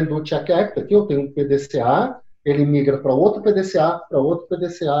tenho um Plan do Check Act aqui, eu tenho um PDCA, ele migra para outro PDCA, para outro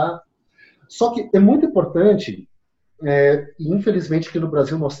PDCA. Só que é muito importante, e infelizmente aqui no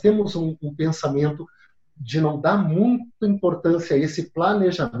Brasil nós temos um pensamento de não dar muita importância a esse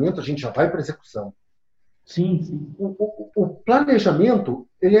planejamento, a gente já vai para a execução. Sim, sim. O planejamento,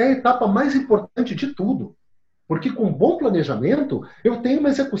 ele é a etapa mais importante de tudo. Porque com bom planejamento, eu tenho uma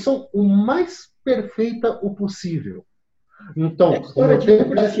execução o mais perfeita o possível. Então, história de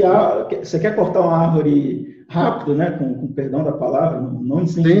desafiar, você quer cortar uma árvore rápido, né, com perdão da palavra, não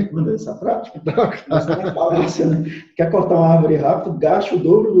incentivando essa prática, mas é uma falácia, né? Quer cortar uma árvore rápido, gaste o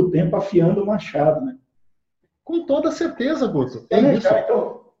dobro do tempo afiando o machado, né? Com toda certeza, Guto.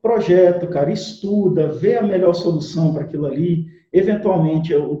 Então, projeto, cara, estuda, vê a melhor solução para aquilo ali.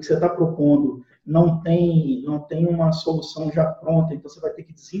 Eventualmente, o que você está propondo não tem uma solução já pronta, então você vai ter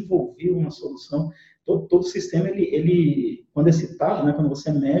que desenvolver uma solução. Todo sistema, ele quando é citado, né, quando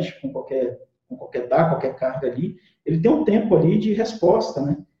você mexe com qualquer carga ali, ele tem um tempo ali de resposta,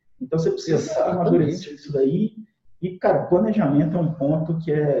 né? Então você precisa amadurecer isso daí. E, cara, planejamento é um ponto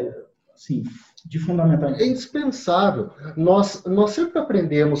que é, assim, de fundamental. É indispensável. Nós sempre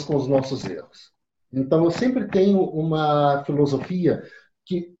aprendemos com os nossos erros. Então, eu sempre tenho uma filosofia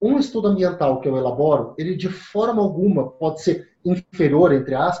que um estudo ambiental que eu elaboro, ele de forma alguma pode ser inferior,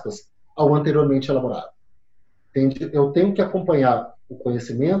 entre aspas, ao anteriormente elaborado. Eu tenho que acompanhar o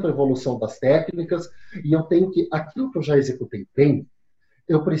conhecimento, a evolução das técnicas, e eu tenho que, aquilo que eu já executei bem,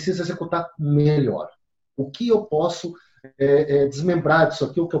 eu preciso executar melhor. O que eu posso desmembrar disso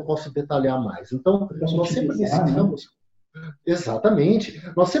aqui, o que eu posso detalhar mais. Então, nós sempre iniciamos... Exatamente.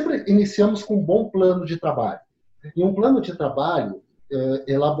 Nós sempre iniciamos com um bom plano de trabalho. E um plano de trabalho,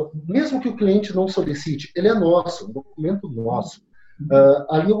 mesmo que o cliente não solicite, ele é nosso, um documento nosso.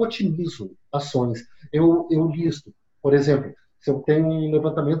 Ali eu otimizo ações. Eu listo, por exemplo, se eu tenho um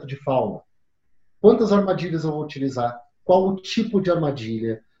levantamento de fauna, quantas armadilhas eu vou utilizar, qual o tipo de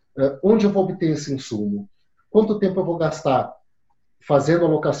armadilha, onde eu vou obter esse insumo, quanto tempo eu vou gastar fazendo a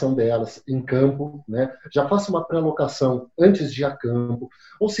alocação delas em campo, né? Já faço uma pré-alocação antes de ir a campo.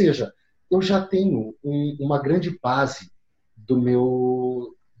 Ou seja, eu já tenho uma grande base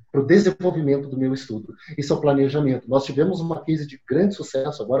para o desenvolvimento do meu estudo. Isso é o planejamento. Nós tivemos uma case de grande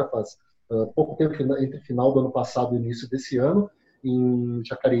sucesso, agora faz pouco tempo, entre final do ano passado e início desse ano, em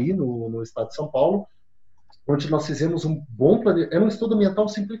Jacareí, no estado de São Paulo, onde nós fizemos um bom planejamento. Era um estudo ambiental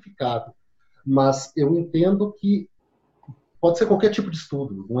simplificado, mas eu entendo que pode ser qualquer tipo de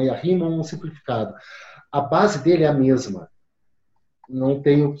estudo, um EIA-RIMA ou um simplificado. A base dele é a mesma. Não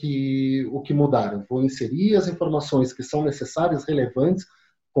tem o que mudar. Eu vou inserir as informações que são necessárias, relevantes,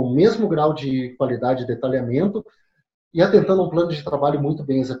 com o mesmo grau de qualidade e detalhamento, e atentando a um plano de trabalho muito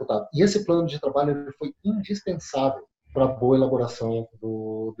bem executado. E esse plano de trabalho ele foi indispensável para a boa elaboração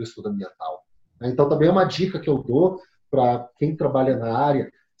do estudo ambiental. Então, também é uma dica que eu dou para quem trabalha na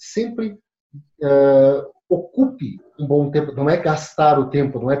área, sempre ocupe um bom tempo, não é gastar o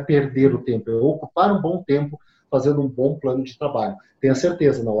tempo, não é perder o tempo, é ocupar um bom tempo fazendo um bom plano de trabalho. Tenha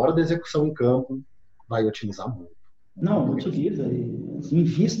certeza, na hora da execução em campo, vai otimizar muito. Não, utiliza,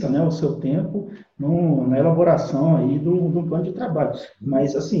 invista, né, o seu tempo na elaboração aí do plano de trabalho.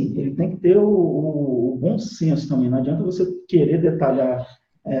 Mas, assim, ele tem que ter o bom senso também. Não adianta você querer detalhar,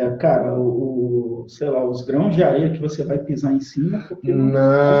 cara, sei lá, os grãos de areia que você vai pisar em cima. Porque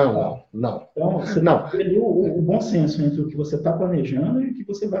não. Então, você tem que ter o bom senso entre o que você está planejando e o que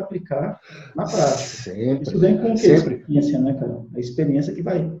você vai aplicar na prática. Sempre. Isso vem com a experiência, né, cara? A experiência que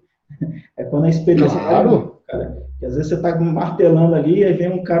vai... É quando a experiência vai, cara. Que às vezes você está martelando ali, aí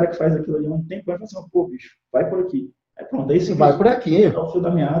vem um cara que faz aquilo ali há um tempo, vai falar assim, pô, bicho, vai por aqui. Aí pronto, aí você vai por aqui. Ao fio da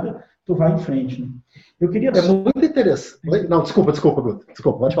meada, tu vai em frente, né? Eu queria muito interessante. Não, desculpa,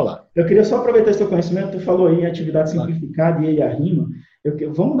 pode falar. Eu queria só aproveitar esse teu conhecimento, tu falou aí em atividade simplificada e aí a rima.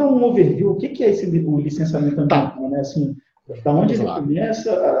 Vamos dar um overview, o que é o licenciamento ambiental, né? Assim, da onde ele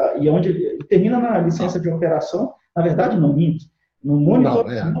começa e onde ele termina na licença de operação, na verdade não minto, no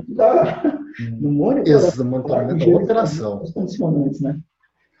monitoramento no monitoramento da operação. Os condicionantes, né?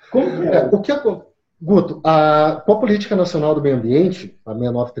 Como que é? Guto, com a Política Nacional do Meio Ambiente, a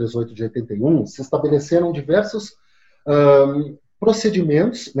 6938 de 81, se estabeleceram diversos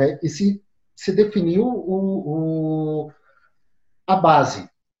procedimentos, né, e se definiu a base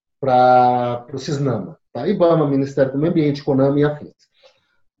para o CISNAMA, tá? IBAMA, Ministério do Meio Ambiente, CONAMA e afins.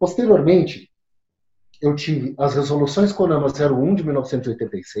 Posteriormente, eu tive as resoluções CONAMA 01 de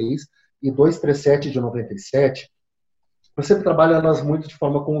 1986 e 237 de 97. Eu sempre trabalho elas muito de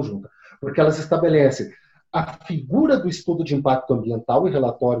forma conjunta, porque elas estabelecem a figura do estudo de impacto ambiental e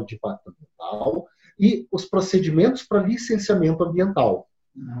relatório de impacto ambiental e os procedimentos para licenciamento ambiental,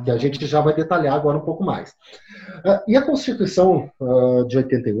 que a gente já vai detalhar agora um pouco mais. E a Constituição de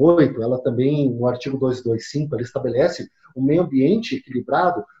 88, ela também, no artigo 225, ela estabelece o meio ambiente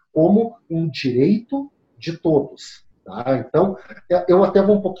equilibrado como um direito de todos. Tá? Então, eu até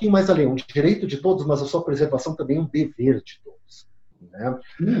vou um pouquinho mais além, um direito de todos, mas a sua preservação também é um dever de todos. Né?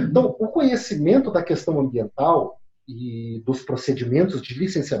 Então, o conhecimento da questão ambiental e dos procedimentos de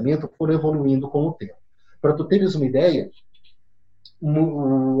licenciamento foram evoluindo com o tempo. Para tu teres uma ideia,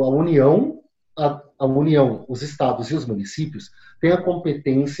 a União, os estados e os municípios têm a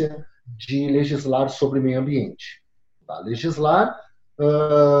competência de legislar sobre meio ambiente. Tá? Legislar,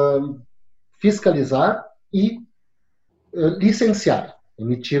 fiscalizar e licenciar,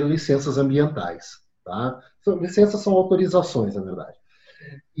 emitir licenças ambientais. Tá? Licenças são autorizações, na verdade.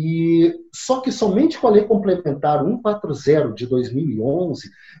 Só que somente com a Lei Complementar 140 de 2011,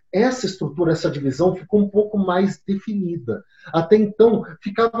 essa estrutura, essa divisão ficou um pouco mais definida. Até então,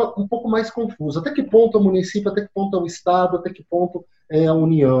 ficava um pouco mais confuso. Até que ponto é o município, até que ponto é o Estado, até que ponto é a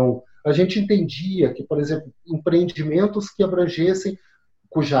União. A gente entendia que, por exemplo, empreendimentos que abrangessem,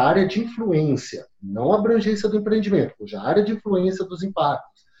 cuja área de influência, não a abrangência do empreendimento, cuja área de influência dos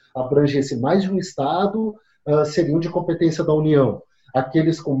impactos abrangesse mais de um Estado, seriam de competência da União.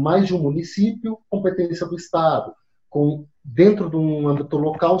 Aqueles com mais de um município, competência do Estado. Dentro de um âmbito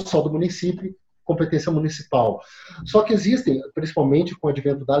local, só do município, competência municipal. Só que existem, principalmente com o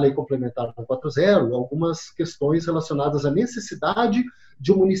advento da Lei Complementar 140, algumas questões relacionadas à necessidade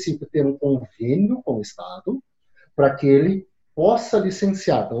de um município ter um convênio com o Estado para que ele possa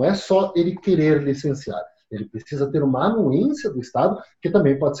licenciar. Não é só ele querer licenciar. Ele precisa ter uma anuência do Estado, que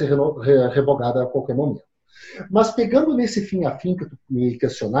também pode ser revogada a qualquer momento. Mas pegando nesse fim a fim que tu me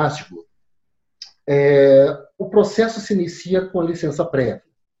questionaste, o processo se inicia com a licença prévia.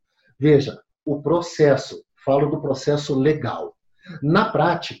 Veja, o processo, falo do processo legal. Na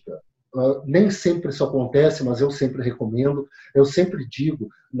prática, nem sempre isso acontece, mas eu sempre recomendo, eu sempre digo,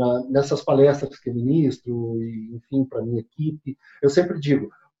 nessas palestras que eu ministro, e, enfim, para a minha equipe, eu sempre digo,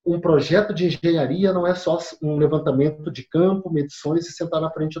 um projeto de engenharia não é só um levantamento de campo, medições e sentar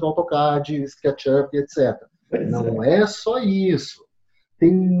na frente do AutoCAD, SketchUp, etc. Não é só isso.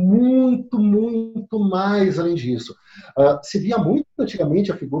 Tem muito, muito mais além disso. Se via muito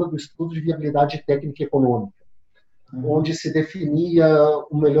antigamente a figura do estudo de viabilidade técnica e econômica, onde se definia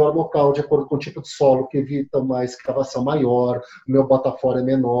o melhor local de acordo com o tipo de solo, que evita uma escavação maior, o meu bota-fora é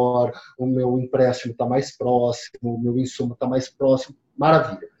menor, o meu empréstimo está mais próximo, o meu insumo está mais próximo.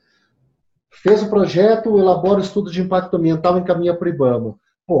 Maravilha. Fez o projeto, elabora o estudo de impacto ambiental e encaminha para o IBAMA.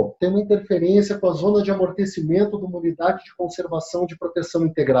 Tem uma interferência com a zona de amortecimento de uma unidade de conservação de proteção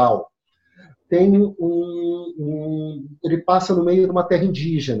integral. Ele passa no meio de uma terra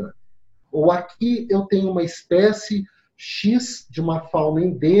indígena. Ou aqui eu tenho uma espécie X de uma fauna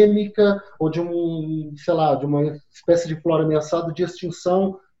endêmica ou de de uma espécie de flora ameaçada de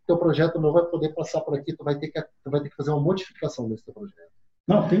extinção. Teu projeto não vai poder passar por aqui, tu vai ter que fazer uma modificação nesse teu projeto.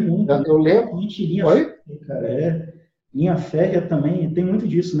 Não, tem muito. Eu lembro. Oi? Cara, linha férrea também, tem muito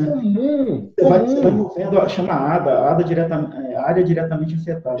disso, né? Você vai envolvendo a chama área diretamente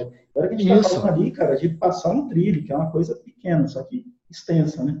afetada. Agora que a gente está falando ali, cara, de passar um trilho, que é uma coisa pequena, só que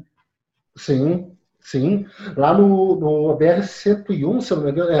extensa, né? Sim, sim. Lá no BR-101, se eu não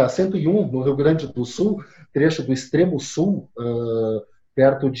me engano, 101, no Rio Grande do Sul, trecho do extremo sul,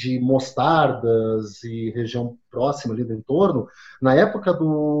 perto de Mostardas e região próxima ali do entorno, na época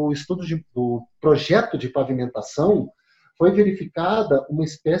do projeto de pavimentação, foi verificada uma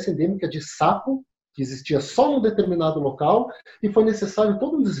espécie endêmica de sapo, que existia só num determinado local, e foi necessário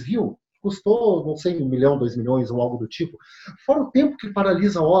todo um desvio, custou, não sei, 1 milhão, 2 milhões ou algo do tipo, fora o tempo que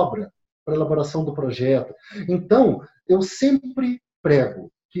paralisa a obra para a elaboração do projeto. Então, eu sempre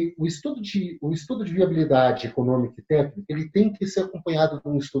prego que o estudo de viabilidade econômica e técnica, ele tem que ser acompanhado de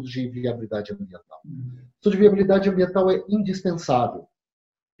um estudo de viabilidade ambiental. O estudo de viabilidade ambiental é indispensável,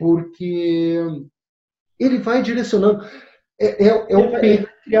 porque ele vai direcionando. Ele vai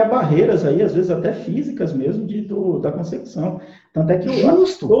criar barreiras aí, às vezes até físicas mesmo, da concepção. Tanto é que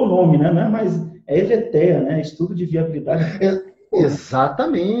o nome, né? Não é mais, é EVTEA, né? Estudo de Viabilidade.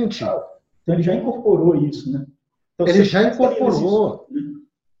 Exatamente. Então ele já incorporou isso, né? Então, ele já incorporou.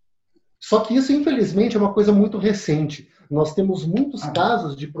 Só que isso, infelizmente, é uma coisa muito recente. Nós temos muitos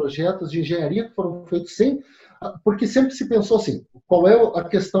casos de projetos de engenharia que foram feitos porque sempre se pensou assim, qual é a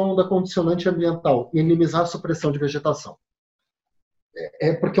questão da condicionante ambiental? Minimizar a supressão de vegetação.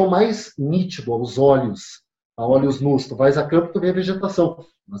 Porque é o mais nítido aos olhos, a olhos nus. Tu vais a campo, tu vê a vegetação.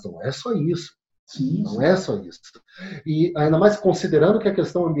 Mas não é só isso. Sim, Não sim. é só isso. E ainda mais considerando que a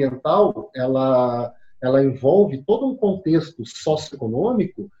questão ambiental, ela envolve todo um contexto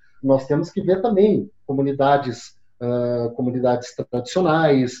socioeconômico, nós temos que ver também comunidades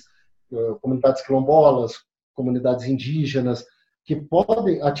tradicionais, comunidades quilombolas, comunidades indígenas, que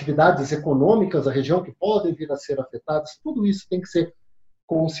podem, atividades econômicas da região que podem vir a ser afetadas, tudo isso tem que ser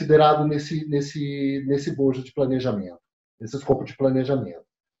considerado nesse bojo de planejamento, nesse escopo de planejamento.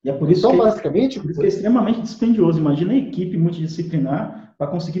 E é Então, basicamente, por isso que é extremamente dispendioso. Imagina a equipe multidisciplinar para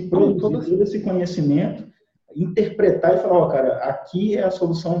conseguir produzir todo esse conhecimento, interpretar e falar, ó, cara, aqui é a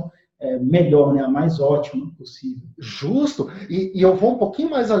solução melhor, né, a mais ótima possível. Justo. E eu vou um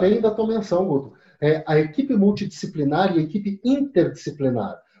pouquinho mais além da tua menção, Guto. A equipe multidisciplinar e a equipe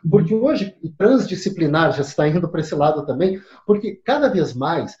interdisciplinar. Porque hoje, e transdisciplinar já está indo para esse lado também, porque cada vez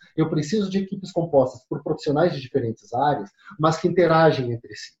mais eu preciso de equipes compostas por profissionais de diferentes áreas, mas que interagem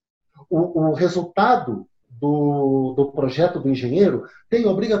entre si. O resultado do projeto do engenheiro tem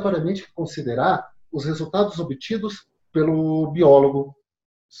obrigatoriamente que considerar os resultados obtidos pelo biólogo,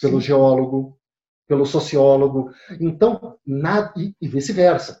 pelo geólogo, pelo sociólogo. Então, nada, e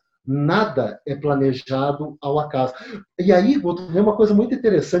vice-versa. Nada é planejado ao acaso. E aí, vou ver uma coisa muito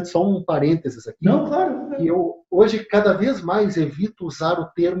interessante, só um parênteses aqui. Não, claro. Que eu, hoje, cada vez mais evito usar o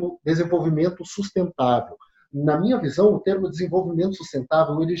termo desenvolvimento sustentável. Na minha visão, o termo desenvolvimento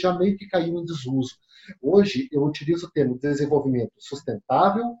sustentável ele já meio que caiu em desuso. Hoje, eu utilizo o termo desenvolvimento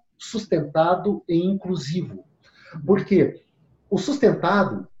sustentável, sustentado e inclusivo. Por quê? O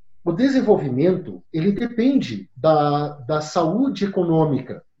sustentado, o desenvolvimento, ele depende da saúde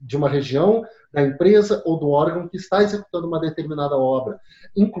econômica de uma região, da empresa ou do órgão que está executando uma determinada obra.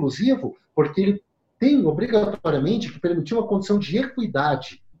 Inclusivo, porque ele tem obrigatoriamente que permitir uma condição de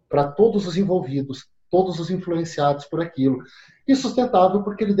equidade para todos os envolvidos, todos os influenciados por aquilo. E sustentável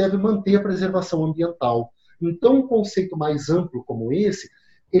porque ele deve manter a preservação ambiental. Então, um conceito mais amplo como esse,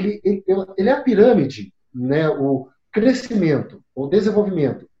 ele é a pirâmide, né? O crescimento, o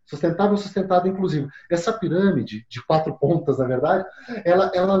desenvolvimento, sustentável, sustentado, inclusivo. Essa pirâmide de 4 pontas, na verdade,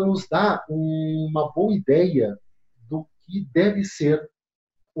 ela nos dá uma boa ideia do que deve ser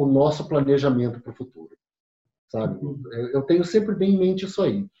o nosso planejamento para o futuro, sabe? Eu tenho sempre bem em mente isso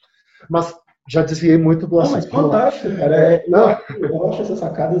aí. Mas já desviei muito do assunto. Não, mas fantástico, cara. Eu acho essas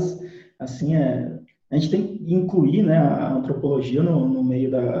sacadas, assim, a gente tem que incluir, né, a antropologia no meio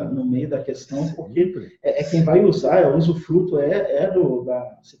da questão, porque quem vai usar, o usufruto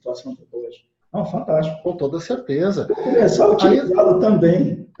da situação antropológica. Não, fantástico. Com toda certeza. Vou começar a utilizá-lo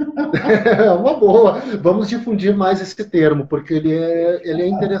também. É uma boa. Vamos difundir mais esse termo, porque ele é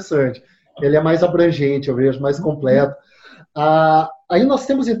interessante. Ele é mais abrangente, eu vejo, mais completo. Aí nós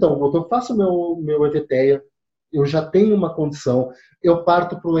temos, então, eu faço meu EVTEA, eu já tenho uma condição, eu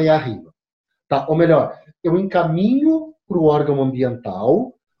parto para o EARIMA. Tá? Ou melhor, eu encaminho para o órgão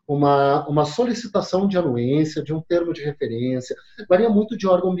ambiental uma solicitação de anuência, de um termo de referência. Varia muito de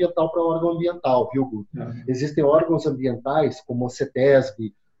órgão ambiental para órgão ambiental, viu, Guto? Existem órgãos ambientais, como a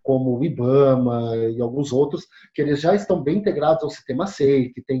CETESB, como o IBAMA e alguns outros, que eles já estão bem integrados ao sistema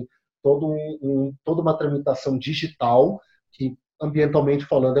SEI, que tem toda uma tramitação digital, que ambientalmente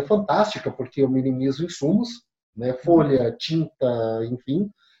falando é fantástica, porque eu minimizo insumos, né, folha, tinta, enfim.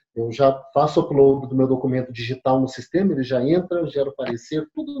 Eu já faço upload do meu documento digital no sistema, ele já entra, gera o parecer,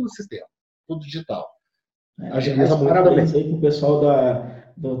 tudo no sistema, tudo digital. Agiliza muito parabéns também. Aí para o pessoal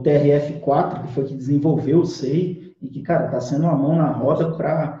do TRF4, que foi que desenvolveu o SEI, e que, cara, está sendo uma mão na roda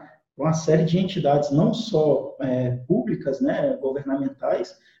para uma série de entidades, não só públicas, né,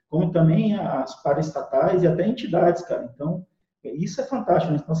 governamentais, como também as paraestatais e até entidades, cara. Então, isso é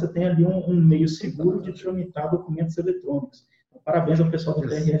fantástico, né? Então você tem ali um meio seguro de tramitar documentos eletrônicos. Então, parabéns ao pessoal do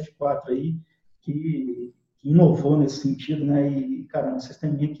TRF4 aí, que inovou nesse sentido, né? E, cara, é um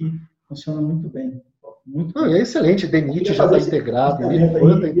sisteminha que funciona muito bem. Muito bem. É excelente, DENIT já está integrado, o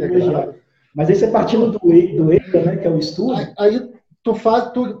IFAM está integrado. Mas aí você partindo do EIDA, né, que é o estudo... Aí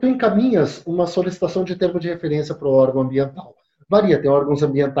tu encaminhas uma solicitação de termo de referência para o órgão ambiental. Varia, tem órgãos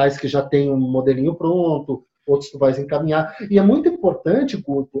ambientais que já tem um modelinho pronto, outros tu vais encaminhar. E é muito importante,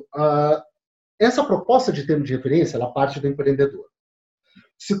 Guto, essa proposta de termo de referência, ela parte do empreendedor.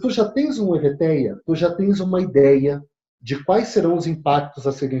 Se tu já tens um EVTEA, tu já tens uma ideia de quais serão os impactos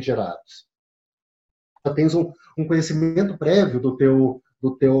a serem gerados. Já tens um conhecimento prévio do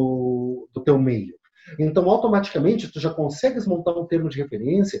teu meio. Então, automaticamente, tu já consegues montar um termo de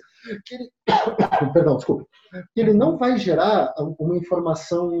referência que ele, que ele não vai gerar uma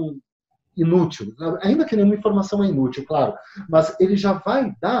informação inútil, ainda que nenhuma informação é inútil, claro, mas ele já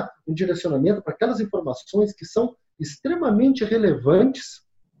vai dar um direcionamento para aquelas informações que são extremamente relevantes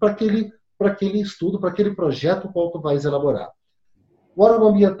para aquele para aquele estudo, para aquele projeto qual tu vais elaborar. O órgão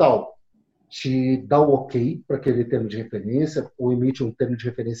ambiental te dá o ok para aquele termo de referência, ou emite um termo de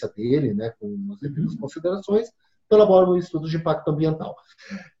referência dele, né, com as devidas considerações, tu elabora um estudo de impacto ambiental.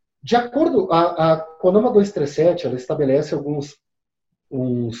 De acordo, a CONAMA 237, ela estabelece alguns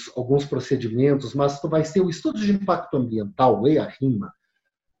procedimentos, mas tu vai ter o estudo de impacto ambiental, o EIA-RIMA,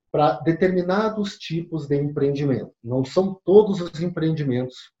 para determinados tipos de empreendimento. Não são todos os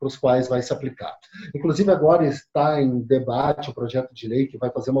empreendimentos para os quais vai se aplicar. Inclusive, agora está em debate o projeto de lei que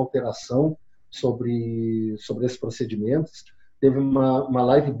vai fazer uma alteração sobre esses procedimentos. Teve uma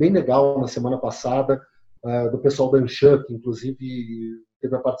live bem legal na semana passada do pessoal da Anshan, que inclusive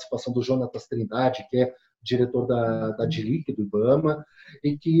teve a participação do Jonatas Trindade, que é diretor da DILIC, do IBAMA,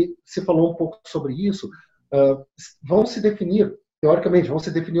 e que se falou um pouco sobre isso. Vão se definir, teoricamente,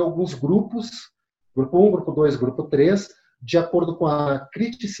 alguns grupos, grupo 1, grupo 2, grupo 3, de acordo com a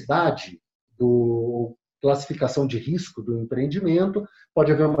criticidade do classificação de risco do empreendimento.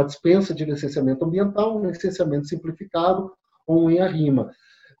 Pode haver uma dispensa de licenciamento ambiental, um licenciamento simplificado ou um EIA-RIMA.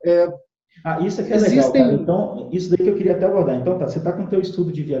 Isso aqui é legal, cara. Então, isso daí que eu queria até abordar. Então, você está com o teu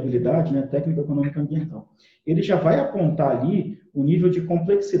estudo de viabilidade, né, técnica econômica ambiental. Ele já vai apontar ali o nível de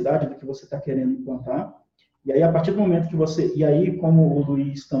complexidade do que você está querendo implantar. E aí, a partir do momento que você... E aí, como o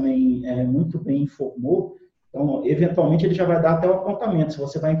Luiz também muito bem informou, então, eventualmente, ele já vai dar até o apontamento, se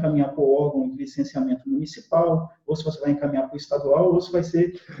você vai encaminhar para o órgão de licenciamento municipal, ou se você vai encaminhar para o estadual, ou se vai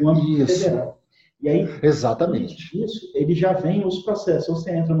ser o âmbito federal. E aí, exatamente. Isso, ele já vem os processos. Ou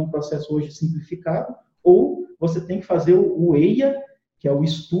você entra num processo hoje simplificado, ou você tem que fazer o EIA, que é o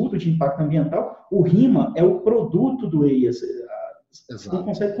estudo de impacto ambiental. O RIMA é o produto do EIA. Você não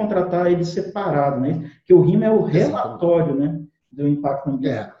consegue contratar ele separado, né? Porque o RIMA é o relatório, né, do impacto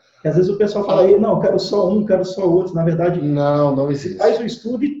ambiental. Porque às vezes o pessoal fala, não, quero só um, quero só outro. Na verdade, não existe. Faz o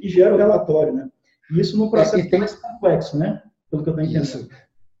estudo e gera o relatório, né? E isso num processo mais complexo, né? Pelo que eu estou entendendo. Isso.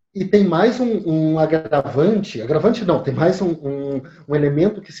 E tem mais um agravante não, tem mais um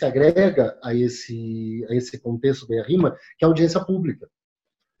elemento que se agrega a esse contexto da RIMA, que é a audiência pública.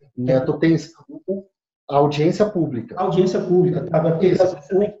 Tu tens a audiência pública. A audiência pública, tá? Porque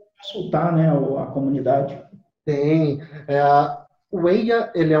você tem que consultar, né, a comunidade. Tem. O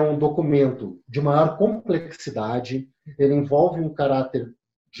EIA, ele é um documento de maior complexidade, ele envolve um caráter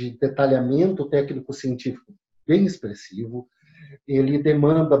de detalhamento técnico-científico bem expressivo. Ele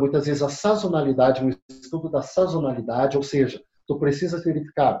demanda, muitas vezes, a sazonalidade, um estudo da sazonalidade, ou seja, tu precisa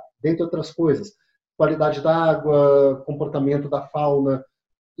verificar, dentre outras coisas, qualidade da água, comportamento da fauna,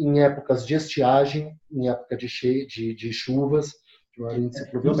 em épocas de estiagem, em época de chuvas, de maior índice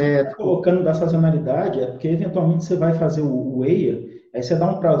pluviométrico. Colocando da sazonalidade, é porque, eventualmente, você vai fazer o EIA, aí você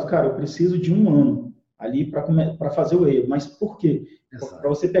dá um prazo, cara, eu preciso de 1 ano ali para fazer o EIA. Mas por quê? Para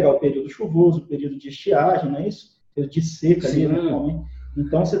você pegar o período chuvoso, o período de estiagem, não é isso? De seca ali, né?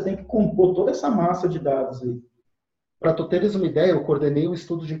 Então você tem que compor toda essa massa de dados aí. Para tu teres uma ideia, eu coordenei o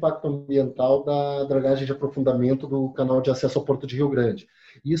estudo de impacto ambiental da dragagem de aprofundamento do canal de acesso ao Porto de Rio Grande.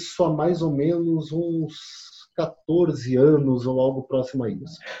 Isso há mais ou menos uns 14 anos ou algo próximo a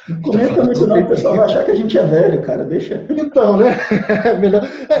isso. Não comenta muito não, o pessoal vai achar que a gente é velho, cara, deixa. Então, né? Melhor.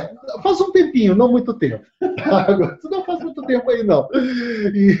 Faz um tempinho, não muito tempo. Não faz muito tempo aí, não.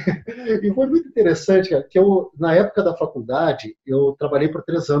 E foi muito interessante, cara, que na época da faculdade, eu trabalhei por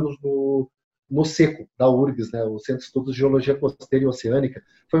 3 anos no SECO, da URGS, né, o Centro de Estudos de Geologia Costeira e Oceânica.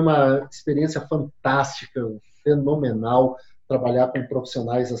 Foi uma experiência fantástica, fenomenal, trabalhar com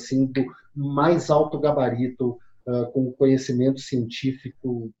profissionais assim do mais alto gabarito, com conhecimento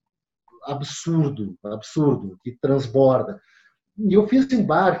científico absurdo, que transborda. E eu fiz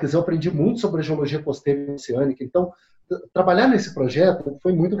embarques, eu aprendi muito sobre a geologia costeira e oceânica, então trabalhar nesse projeto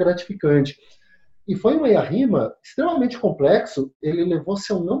foi muito gratificante. E foi um EIA-RIMA extremamente complexo, ele levou,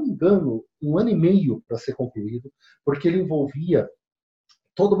 se eu não me engano, 1 ano e meio para ser concluído, porque ele envolvia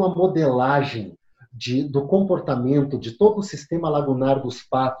toda uma modelagem do comportamento de todo o sistema lagunar dos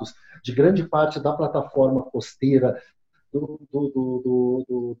patos, de grande parte da plataforma costeira,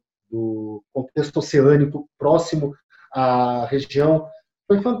 do contexto oceânico próximo à região.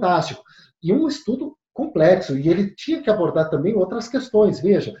 Foi fantástico. E um estudo complexo, e ele tinha que abordar também outras questões.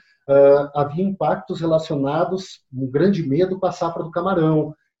 Veja, havia impactos relacionados, um grande medo com a safra do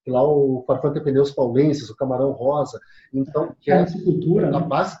camarão, que lá o Farfante pneus paulensis, o camarão rosa. Então, que carnicicultura, a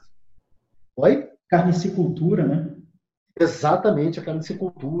base... Oi? Carnicicultura, né? Exatamente, a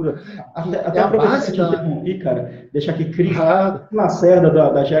carnicicultura. Até a base da... interrompi, cara. Deixa aqui, Cris Lacerda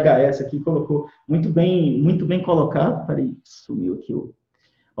da GHS aqui colocou muito bem colocado. Peraí, sumiu aqui o...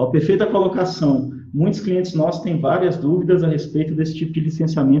 Perfeita colocação. Muitos clientes nossos têm várias dúvidas a respeito desse tipo de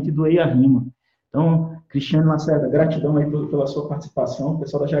licenciamento e do EIA-RIMA. Então, Cristiano Lacerda, gratidão aí pela sua participação. O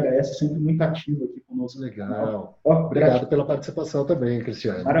pessoal da GHS é sempre muito ativo aqui conosco. Legal. Obrigado pela participação também,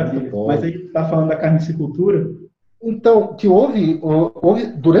 Cristiano. Maravilha. Mas aí está falando da carnicicultura? Então, que houve,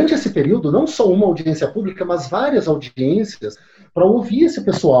 durante esse período, não só uma audiência pública, mas várias audiências para ouvir esse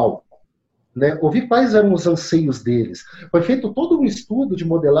pessoal, né? Ouvir quais eram os anseios deles. Foi feito todo um estudo de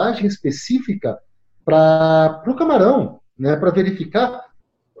modelagem específica para o camarão, né? Para verificar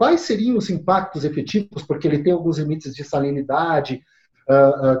quais seriam os impactos efetivos, porque ele tem alguns limites de salinidade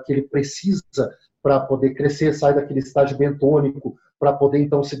que ele precisa para poder crescer, sai daquele estágio bentônico, para poder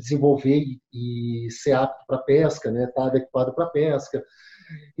então se desenvolver e ser apto para pesca, né? Tá adequado para pesca.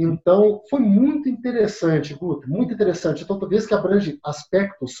 Então, foi muito interessante, Guto, muito interessante. Então, talvez que abrange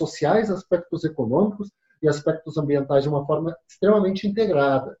aspectos sociais, aspectos econômicos e aspectos ambientais de uma forma extremamente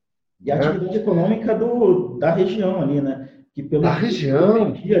integrada. E a atividade econômica da região ali, né? Que pelo da região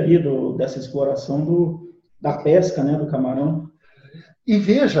ali dessa exploração da pesca, né, do camarão. E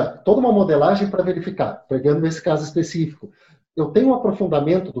veja, toda uma modelagem para verificar, pegando esse caso específico. Eu tenho um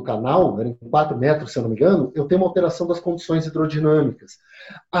aprofundamento do canal, em 4 metros, se eu não me engano, eu tenho uma alteração das condições hidrodinâmicas.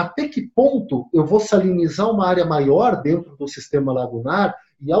 Até que ponto eu vou salinizar uma área maior dentro do sistema lagunar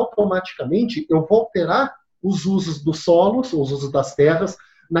e automaticamente eu vou alterar os usos dos solos, os usos das terras,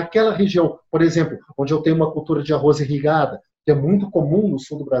 naquela região. Por exemplo, onde eu tenho uma cultura de arroz irrigada, que é muito comum no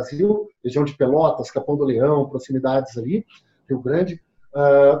sul do Brasil, região de Pelotas, Capão do Leão, proximidades ali, Rio Grande,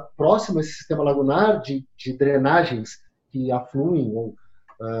 próximo a esse sistema lagunar de drenagens que afluem ou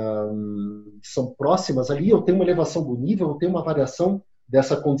são próximas ali, eu tenho uma elevação do nível, eu tenho uma variação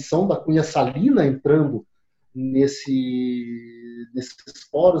dessa condição da cunha salina entrando nesses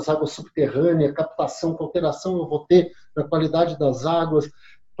poros, água subterrânea, captação, que alteração eu vou ter na qualidade das águas,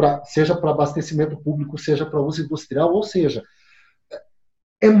 seja para abastecimento público, seja para uso industrial, ou seja,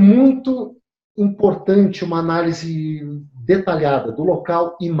 é muito importante uma análise detalhada do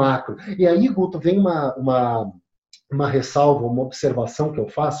local e macro. E aí, Guto, vem uma ressalva, uma observação que eu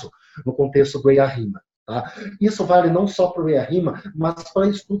faço no contexto do EIA-RIMA. Tá? Isso vale não só para o EIA-RIMA, mas para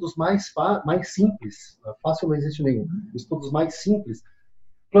estudos mais simples. Fácil não existe nenhum. Estudos mais simples.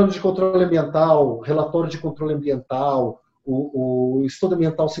 Plano de controle ambiental, relatório de controle ambiental, o estudo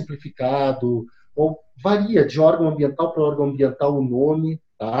ambiental simplificado, ou varia de órgão ambiental para órgão ambiental o nome,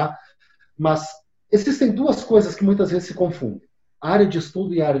 tá? Mas existem 2 coisas que muitas vezes se confundem: área de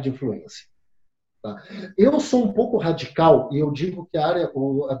estudo e área de influência. Tá? Eu sou um pouco radical e eu digo que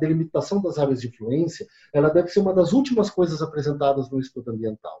a delimitação das áreas de influência, ela deve ser uma das últimas coisas apresentadas no estudo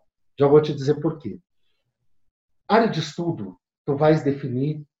ambiental. Já vou te dizer por quê. Área de estudo, tu vais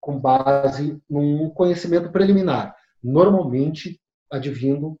definir com base num conhecimento preliminar, normalmente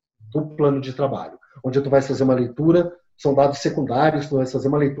advindo do plano de trabalho, onde tu vais fazer uma leitura, são dados secundários, tu vais fazer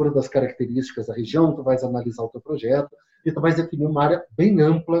uma leitura das características da região, tu vais analisar o teu projeto e tu vais definir uma área bem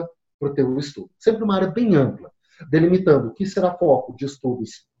ampla para o teu estudo. Sempre uma área bem ampla, delimitando o que será foco de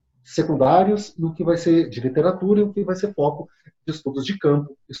estudos secundários e o que vai ser de literatura e o que vai ser foco de estudos de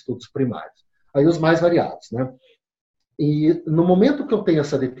campo, estudos primários. Aí os mais variados, né? E no momento que eu tenho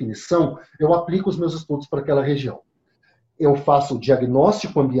essa definição, eu aplico os meus estudos para aquela região. Eu faço o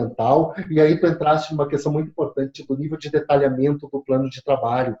diagnóstico ambiental, e aí tu entraste numa questão muito importante do nível de detalhamento do plano de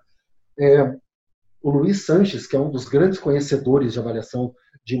trabalho. O Luiz Sanches, que é um dos grandes conhecedores de avaliação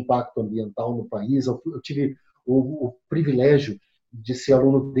de impacto ambiental no país, eu tive o privilégio de ser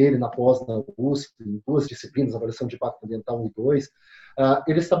aluno dele na pós da USP, em 2 disciplinas, avaliação de impacto ambiental 1 e 2,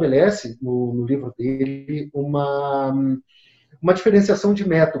 ele estabelece no livro dele uma diferenciação de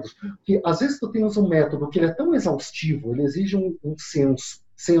métodos, que às vezes tu tens um método que ele é tão exaustivo, ele exige um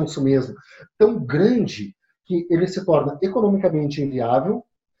senso mesmo, tão grande, que ele se torna economicamente inviável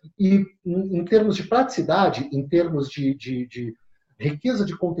e, em termos de praticidade, em termos de riqueza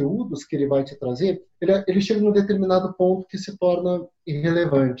de conteúdos que ele vai te trazer, ele chega num determinado ponto que se torna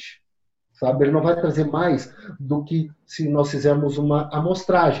irrelevante. Sabe? Ele não vai trazer mais do que se nós fizermos uma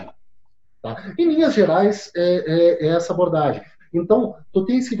amostragem. Tá? Em linhas gerais, é essa abordagem. Então, tu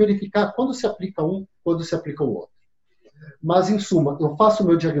tens que verificar quando se aplica um, quando se aplica o outro. Mas, em suma, eu faço o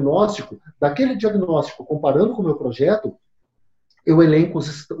meu diagnóstico, daquele diagnóstico, comparando com o meu projeto, eu elenco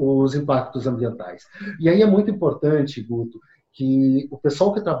os impactos ambientais. E aí é muito importante, Guto, que o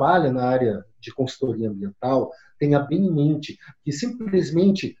pessoal que trabalha na área de consultoria ambiental tenha bem em mente que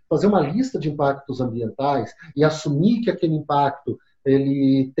simplesmente fazer uma lista de impactos ambientais e assumir que aquele impacto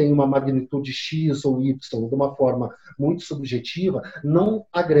ele tem uma magnitude X ou Y de uma forma muito subjetiva, não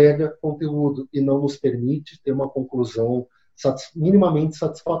agrega conteúdo e não nos permite ter uma conclusão minimamente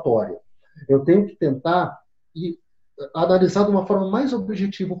satisfatória. Eu tenho que tentar analisar de uma forma mais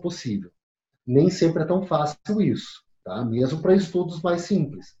objetiva possível. Nem sempre é tão fácil isso, tá? Mesmo para estudos mais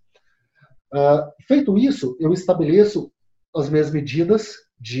simples. Feito isso, eu estabeleço as minhas medidas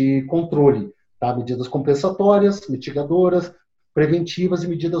de controle, tá? Medidas compensatórias, mitigadoras, preventivas e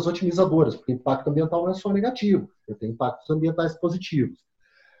medidas otimizadoras, porque o impacto ambiental não é só negativo, eu tenho impactos ambientais positivos.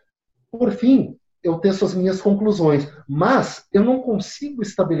 Por fim, eu testo as minhas conclusões, mas eu não consigo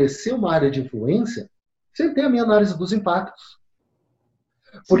estabelecer uma área de influência sem ter a minha análise dos impactos.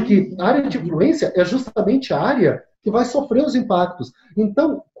 Porque a área de influência é justamente a área que vai sofrer os impactos.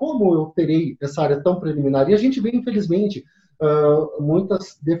 Então, como eu terei essa área tão preliminar? E a gente vê, infelizmente,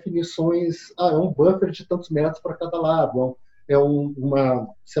 muitas definições, é um buffer de tantos metros para cada lado, é uma,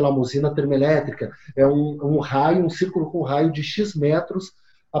 sei lá, uma usina termoelétrica, é um raio, um círculo com raio de X metros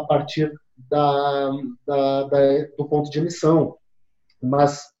a partir do ponto de emissão.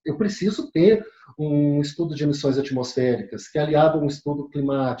 Mas eu preciso ter um estudo de emissões atmosféricas, que é aliado a um estudo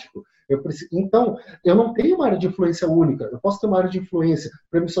climático. Então, eu não tenho uma área de influência única. Eu posso ter uma área de influência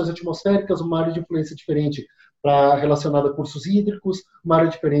para emissões atmosféricas, uma área de influência diferente relacionada a cursos hídricos, uma área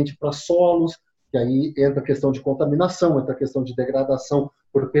diferente para solos, que aí entra a questão de contaminação, entra a questão de degradação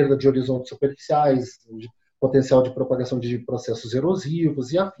por perda de horizontes superficiais, de potencial de propagação de processos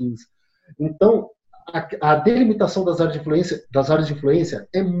erosivos e afins. Então, a delimitação das áreas de influência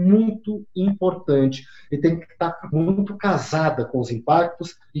é muito importante e tem que estar muito casada com os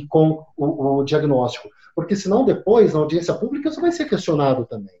impactos e com o diagnóstico, porque senão depois, na audiência pública, isso vai ser questionado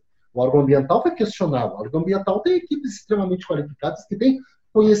também. O órgão ambiental vai questionar. O órgão ambiental tem equipes extremamente qualificadas que têm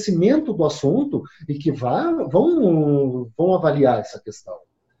conhecimento do assunto e que vão avaliar essa questão.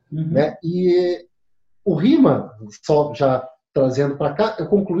 Né? E o RIMA, só já trazendo para cá, eu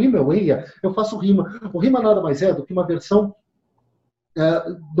concluí meu EIA, eu faço o RIMA. O RIMA nada mais é do que uma versão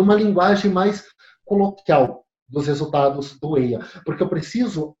de uma linguagem mais coloquial dos resultados do EIA, porque eu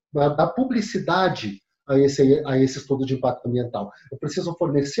preciso dar publicidade a esse estudo de impacto ambiental. Eu preciso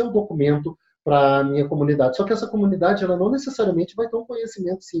fornecer o documento para a minha comunidade. Só que essa comunidade ela não necessariamente vai ter um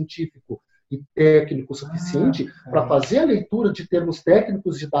conhecimento científico e técnico suficiente para fazer a leitura de termos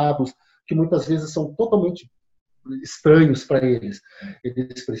técnicos de dados que muitas vezes são totalmente estranhos para eles.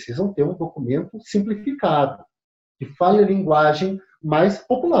 Eles precisam ter um documento simplificado, que fale a linguagem mais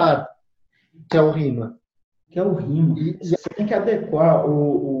popular, que é o RIMA. Você tem que adequar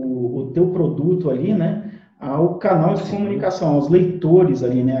o teu produto ali, né, ao canal de comunicação, aos leitores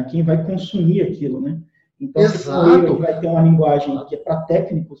ali, né, a quem vai consumir aquilo, né. Então, Exato. Vai ter uma linguagem que é para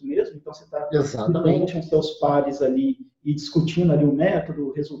técnicos mesmo, então você está exatamente com seus pares ali e discutindo ali o método,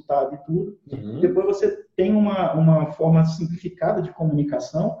 o resultado e tudo. Depois você tem uma forma simplificada de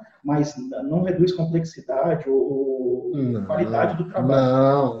comunicação, mas não reduz complexidade ou qualidade do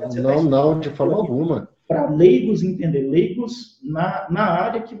trabalho. Não, de forma alguma. Para leigos entender, leigos na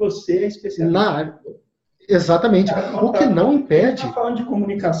área que você é especialista. Na área. Exatamente. O que não impede... A gente está falando de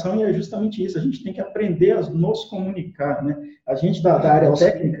comunicação e é justamente isso. A gente tem que aprender a nos comunicar, né? A gente da área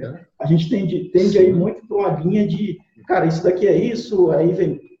técnica, a gente tende aí muito para uma linha de, cara, isso daqui é isso, aí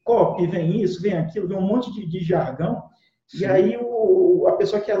vem copy, vem isso, vem aquilo, vem um monte de jargão. Sim. E aí a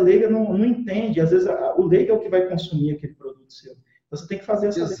pessoa que é leiga não entende. Às vezes o leigo é o que vai consumir aquele produto seu. Então você tem que fazer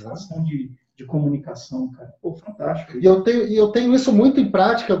essa adequação de comunicação, cara. Pô, fantástico. E eu tenho isso muito em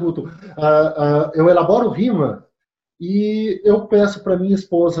prática, Guto. Eu elaboro o RIMA e eu peço para minha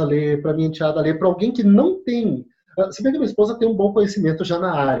esposa ler, para minha enteada ler, para alguém que não tem... Se bem que minha esposa tem um bom conhecimento já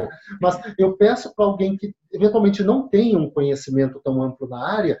na área, mas eu peço para alguém que eventualmente não tenha um conhecimento tão amplo na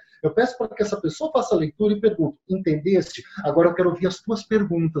área, eu peço para que essa pessoa faça a leitura e pergunte, entendeste? Agora eu quero ouvir as tuas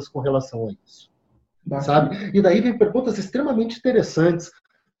perguntas com relação a isso. Sabe? E daí vem perguntas extremamente interessantes,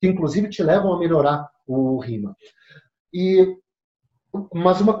 que inclusive te levam a melhorar o RIMA.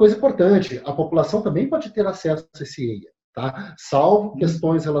 Mas uma coisa importante, a população também pode ter acesso a esse EIA, tá? Salvo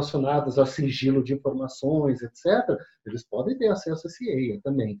questões relacionadas ao sigilo de informações, etc., eles podem ter acesso a esse EIA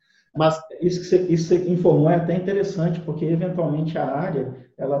também. Mas isso que você informou é até interessante, porque eventualmente a área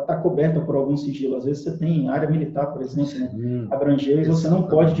ela está coberta por algum sigilo. Às vezes você tem área militar, por exemplo, né? Abranger, e você não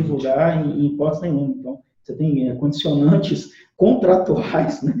pode divulgar em hipótese nenhuma. Então, você tem condicionantes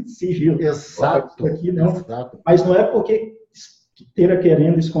contratuais, né? Sigilo. Exato. Aqui, não. Exato. Mas não é porque esteja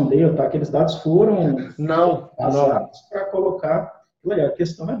querendo esconder, tá? Aqueles dados foram passados para colocar. Olha, a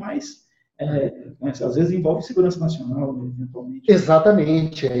questão é mais... às vezes envolve segurança nacional, né, eventualmente.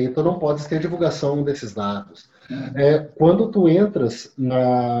 Exatamente. Aí tu não pode ter divulgação desses dados. Quando tu entras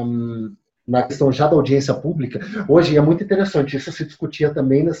na questão já da audiência pública, hoje é muito interessante, isso se discutia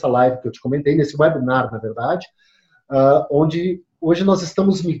também nessa live que eu te comentei, nesse webinar, na verdade, onde hoje nós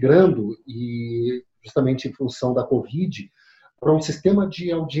estamos migrando, e justamente em função da Covid, para um sistema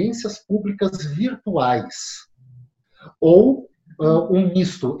de audiências públicas virtuais, ou um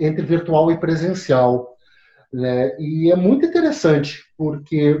misto entre virtual e presencial, né? E é muito interessante,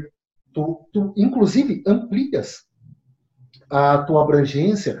 porque tu inclusive amplias a tua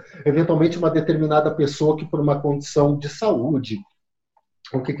abrangência, eventualmente uma determinada pessoa que por uma condição de saúde,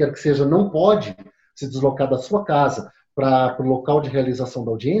 o que quer que seja, não pode se deslocar da sua casa para o local de realização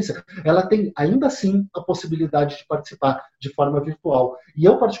da audiência, ela tem ainda assim a possibilidade de participar de forma virtual. E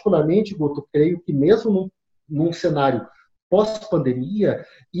eu particularmente, Guto, creio que mesmo num cenário pós-pandemia,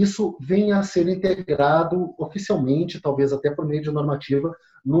 isso venha a ser integrado oficialmente, talvez até por meio de normativa,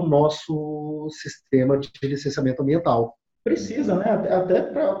 no nosso sistema de licenciamento ambiental. Precisa, né? Até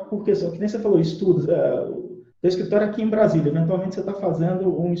por questão, que nem você falou, estudos. O escritório aqui em Brasília, eventualmente você está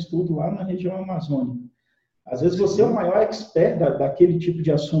fazendo um estudo lá na região amazônica. Às vezes você é o maior expert daquele tipo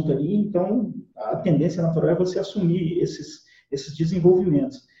de assunto ali, então a tendência natural é você assumir esses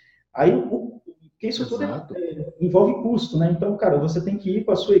desenvolvimentos. Aí, porque isso tudo envolve custo, né? Então, cara, você tem que ir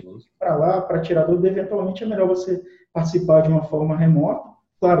com a sua equipe para lá, para tirar dúvida. Eventualmente é melhor você participar de uma forma remota.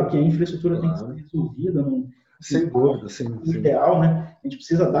 Claro que a infraestrutura tem que ser resolvida, sem dúvida, ideal, né? A gente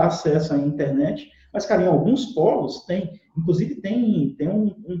precisa dar acesso à internet. Mas, cara, em alguns polos inclusive tem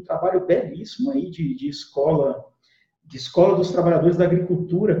um trabalho belíssimo aí de escola dos trabalhadores da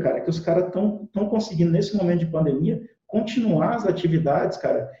agricultura, cara, que os caras estão conseguindo, nesse momento de pandemia, continuar as atividades,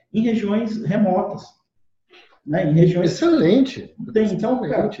 cara, em regiões remotas. Né? Em regiões... Excelente! Então,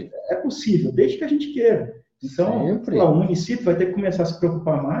 cara, é possível, desde que a gente queira. Então, o município vai ter que começar a se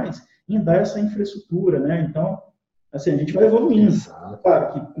preocupar mais em dar essa infraestrutura, né? Então, assim, a gente vai evoluindo.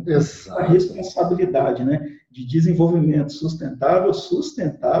 Claro que a responsabilidade, né, de desenvolvimento sustentável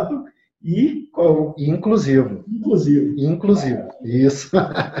e inclusivo. Isso.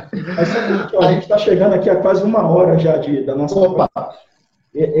 Mas sabe, a gente está chegando aqui a quase 1 hora já da nossa... Opa!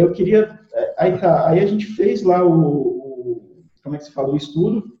 Eu queria... Aí a gente fez lá como é que se fala? O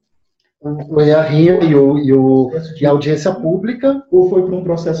estudo. O EARIA e a audiência pública. Ou foi para um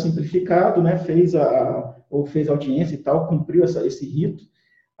processo simplificado, né? Fez audiência e tal, cumpriu esse rito.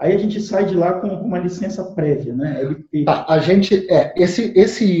 Aí a gente sai de lá com uma licença prévia, né? Tá,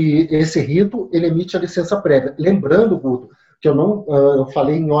 esse rito, ele emite a licença prévia. Lembrando, Guto, que eu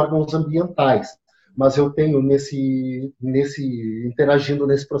falei em órgãos ambientais, mas eu tenho interagindo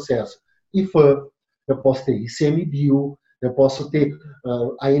nesse processo IFAM, eu posso ter ICMBio, eu posso ter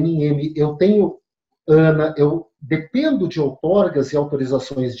ANM, eu tenho ANA, eu dependo de outorgas e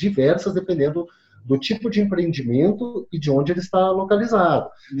autorizações diversas, dependendo do tipo de empreendimento e de onde ele está localizado.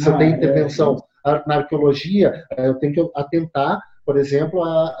 Se eu tenho intervenção na arqueologia, eu tenho que atentar, por exemplo,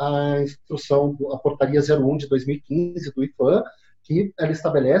 a instrução, a portaria 01 de 2015 do IFAM, que ela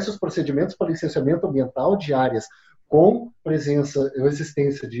estabelece os procedimentos para licenciamento ambiental de áreas com presença ou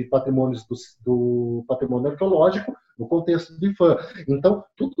existência de patrimônios do patrimônio arqueológico no contexto do IFAM. Então,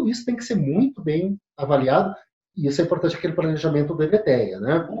 tudo isso tem que ser muito bem avaliado, e isso é importante, aquele planejamento do EVTEA,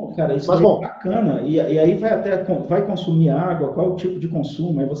 né? Cara, isso é bacana, e aí vai consumir água, qual é o tipo de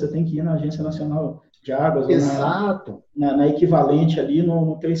consumo, aí você tem que ir na Agência Nacional de Águas, exato, na equivalente ali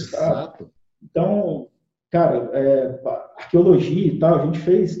no teu estado. Exato. Então, cara, arqueologia e tal, a gente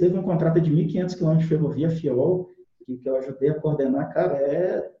teve um contrato de 1.500 km de ferrovia, FIOL, que eu ajudei a coordenar,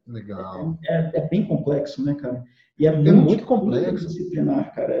 cara, legal. É bem complexo, né, cara? E é muito complexo.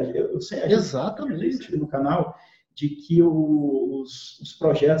 Disciplinar, cara. Exatamente. No canal de que os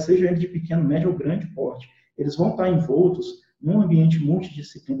projetos, seja eles de pequeno, médio ou grande porte, eles vão estar envoltos num ambiente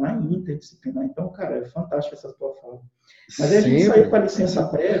multidisciplinar e interdisciplinar. Então, cara, é fantástico essa tua fala. Mas aí a gente saiu com a licença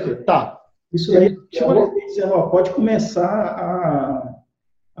prévia. Tá. Isso aí, dizendo, pode começar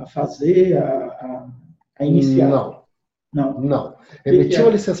a fazer, a iniciar. Não. Emitiu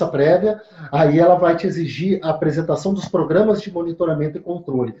a licença prévia, aí ela vai te exigir a apresentação dos programas de monitoramento e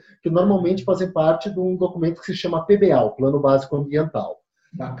controle, que normalmente fazem parte de um documento que se chama PBA, o Plano Básico Ambiental.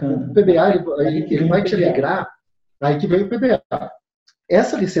 Bacana. O PBA, ele vai te ligar, aí que vem o PBA.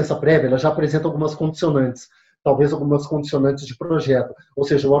 Essa licença prévia, ela já apresenta algumas condicionantes, talvez algumas condicionantes de projeto, ou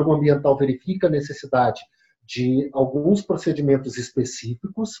seja, o órgão ambiental verifica a necessidade de alguns procedimentos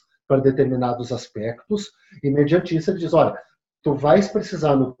específicos para determinados aspectos, e mediante isso ele diz, olha, tu vais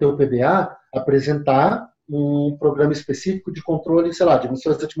precisar no teu PBA apresentar um programa específico de controle, sei lá, de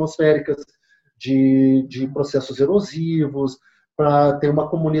emissões atmosféricas, de processos erosivos, para ter uma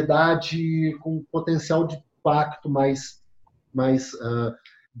comunidade com potencial de impacto mais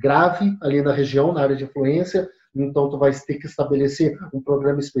grave ali na região, na área de influência, então tu vai ter que estabelecer um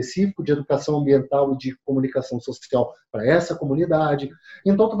programa específico de educação ambiental e de comunicação social para essa comunidade.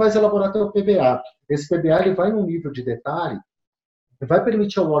 Então tu vais elaborar teu PBA. Esse PBA ele vai num nível de detalhe, vai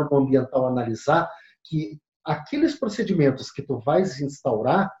permitir ao órgão ambiental analisar que aqueles procedimentos que tu vais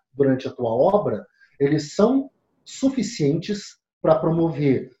instaurar durante a tua obra, eles são suficientes para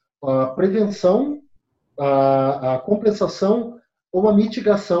promover a prevenção, a compensação ou a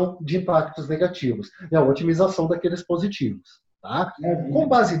mitigação de impactos negativos e a otimização daqueles positivos. Tá? Com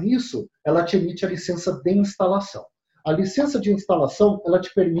base nisso, ela te emite a licença de instalação. A licença de instalação, ela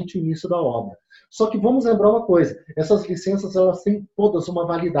te permite o início da obra. Só que vamos lembrar uma coisa, essas licenças elas têm todas uma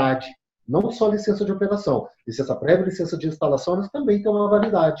validade, não só licença de operação. Licença prévia e licença de instalação, elas também têm uma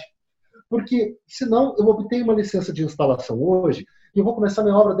validade. Porque, senão, eu obtenho uma licença de instalação hoje e eu vou começar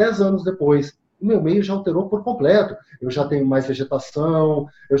minha obra 10 anos depois. O meu meio já alterou por completo. Eu já tenho mais vegetação,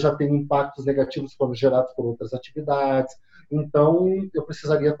 eu já tenho impactos negativos que foram gerados por outras atividades. Então, eu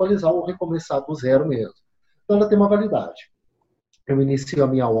precisaria atualizar ou recomeçar do zero mesmo. Então, ela tem uma validade. Eu inicio a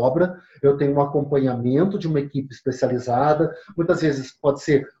minha obra, eu tenho um acompanhamento de uma equipe especializada, muitas vezes pode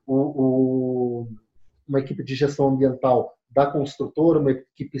ser uma equipe de gestão ambiental da construtora, uma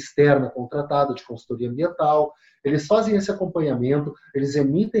equipe externa contratada de consultoria ambiental. Eles fazem esse acompanhamento, eles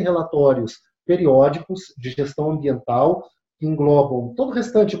emitem relatórios periódicos de gestão ambiental que englobam todo o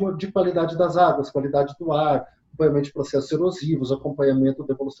restante de qualidade das águas, qualidade do ar, acompanhamento de processos erosivos, acompanhamento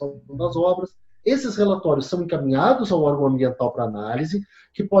da evolução das obras. Esses relatórios são encaminhados ao órgão ambiental para análise,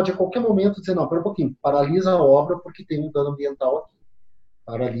 que pode a qualquer momento dizer, não, espera um pouquinho, paralisa a obra porque tem um dano ambiental aqui.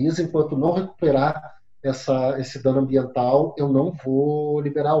 Paralisa, enquanto não recuperar esse dano ambiental, eu não vou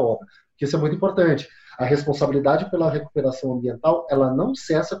liberar a obra. Porque isso é muito importante. A responsabilidade pela recuperação ambiental, ela não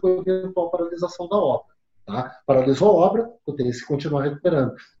cessa com a eventual paralisação da obra. Tá? Paralisou a obra, tu tem que continuar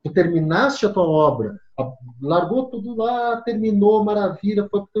recuperando. Tu terminaste a tua obra, largou tudo lá, terminou, maravilha,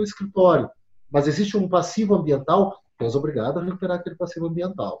 foi para o teu escritório. Mas existe um passivo ambiental, tu és obrigado a recuperar aquele passivo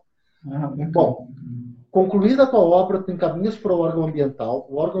ambiental. Bom, concluída a tua obra, tu encaminhas para o órgão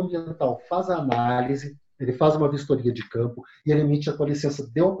ambiental faz a análise, ele faz uma vistoria de campo e ele emite a tua licença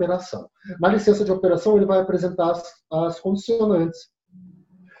de operação. Na licença de operação, ele vai apresentar as condicionantes.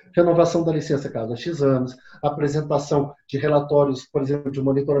 Renovação da licença a cada X anos, apresentação de relatórios, por exemplo, de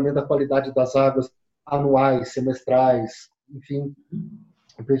monitoramento da qualidade das águas anuais, semestrais, enfim,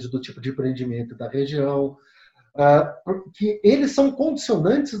 depende do tipo de empreendimento da região, porque eles são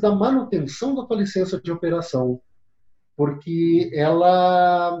condicionantes da manutenção da tua licença de operação, porque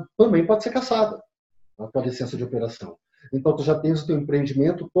ela também pode ser cassada, a tua licença de operação. Então, tu já tens o teu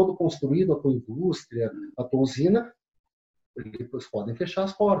empreendimento todo construído, a tua indústria, a tua usina, eles podem fechar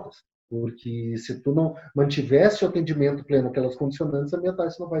as portas, porque se tu não mantivesse o atendimento pleno aquelas condicionantes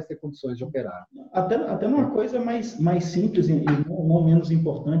ambientais, você não vai ter condições de operar. Até uma coisa mais simples e não menos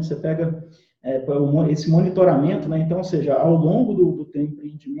importante, você pega esse monitoramento, né? Então, ou seja, ao longo do teu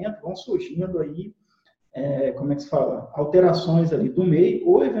empreendimento vão surgindo aí, como é que se fala, alterações ali do meio,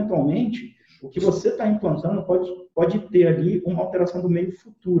 ou eventualmente o que você está implantando pode ter ali uma alteração do meio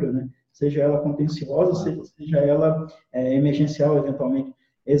futura, né? Seja ela contenciosa, seja ela emergencial, eventualmente.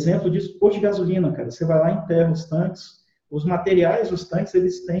 Exemplo disso, posto de gasolina, cara. Você vai lá, enterra os tanques, os materiais dos tanques,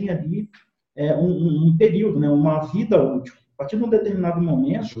 eles têm ali um período, né, uma vida útil. A partir de um determinado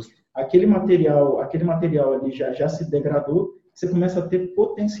momento, aquele material ali já se degradou, você começa a ter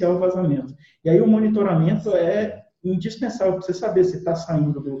potencial vazamento. E aí o monitoramento é indispensável para você saber se está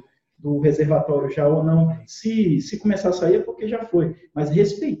saindo do reservatório já ou não. Se começar a sair é porque já foi. Mas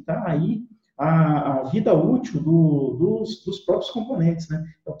respeitar aí a vida útil dos próprios componentes, né?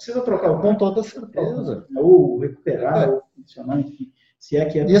 Então precisa trocar o com toda certeza. Ou recuperar, ou funcionar, enfim. Se é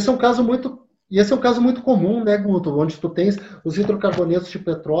que é... E esse é um caso muito comum, né, Guto? Onde tu tens os hidrocarbonetos de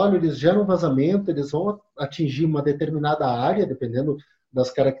petróleo, eles geram vazamento, eles vão atingir uma determinada área, dependendo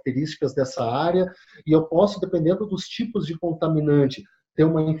das características dessa área, e eu posso, dependendo dos tipos de contaminante, ter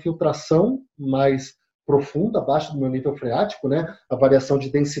uma infiltração mais profunda, abaixo do meu nível freático, né? A variação de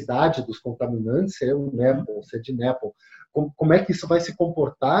densidade dos contaminantes, se é um NEPL, se é de NEPL. Como é que isso vai se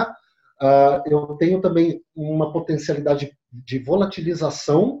comportar? Eu tenho também uma potencialidade de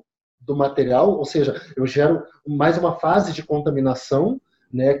volatilização do material, ou seja, eu gero mais uma fase de contaminação,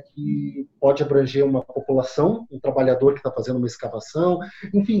 né, que pode abranger uma população, um trabalhador que está fazendo uma escavação,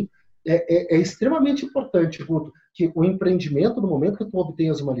 enfim, é extremamente importante, Guto, que o empreendimento, no momento que tu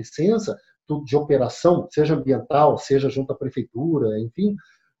obtenhas uma licença de operação, seja ambiental, seja junto à prefeitura, enfim,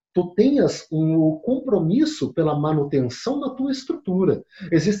 tu tenhas um compromisso pela manutenção da tua estrutura.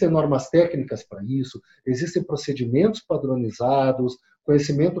 Existem normas técnicas para isso, existem procedimentos padronizados,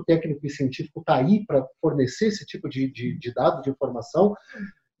 conhecimento técnico e científico está aí para fornecer esse tipo de dado, de informação.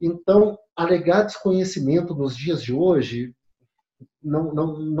 Então, alegar desconhecimento nos dias de hoje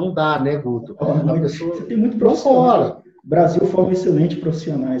não dá, né, Guto? Você tem muito profissional. O Brasil forma excelentes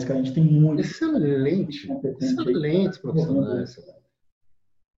profissionais, cara. A gente tem muito. Excelentes profissionais.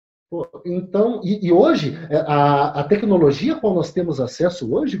 Pô, então, e hoje, a tecnologia a qual nós temos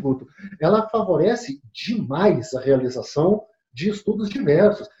acesso hoje, Guto, ela favorece demais a realização de estudos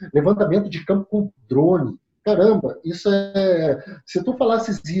diversos. Levantamento de campo com drone. Caramba, isso se tu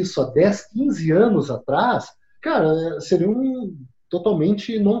falasses isso há 10, 15 anos atrás, cara, seria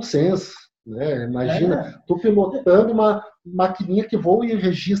totalmente nonsense. Né? Imagina, tu pilotando uma maquininha que voa e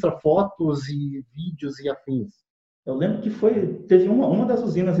registra fotos e vídeos e afins. Eu lembro que teve uma das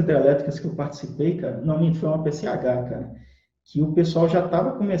usinas hidrelétricas que eu participei, cara, não, foi uma PCH, cara, que o pessoal já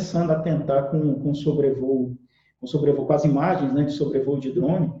estava começando a tentar com sobrevoo, com as imagens, né, de sobrevoo de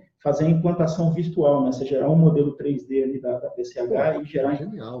drone, fazer a implantação virtual, né, você gerar um modelo 3D ali da PCH e gerar...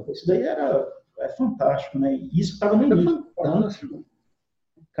 Genial. Isso daí é fantástico, né, e isso estava no início. Fantástico.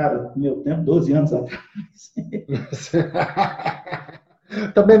 Cara, no meu tempo, 12 anos atrás.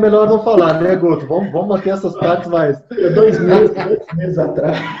 Também é melhor não falar, né, Guto? Vamos manter essas partes mais... 2 meses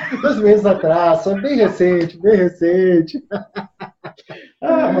atrás. 2 meses atrás, bem recente, bem recente.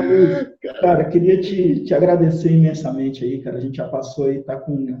 Mas, cara, queria te agradecer imensamente aí, cara. A gente já passou aí, tá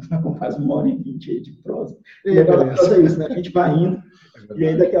com quase 1h20 aí de prosa. E agora a prosa é isso, né? A gente vai indo, e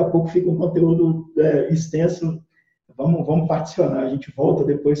aí daqui a pouco fica um conteúdo extenso. Vamos particionar, a gente volta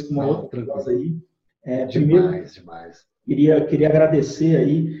depois com uma outra prosa aí. Demais. Queria agradecer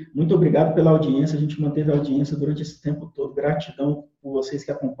aí, muito obrigado pela audiência, a gente manteve a audiência durante esse tempo todo, gratidão por vocês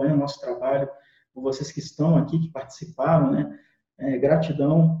que acompanham o nosso trabalho, por vocês que estão aqui, que participaram, né?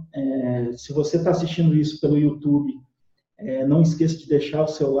 Gratidão. Se você está assistindo isso pelo YouTube, não esqueça de deixar o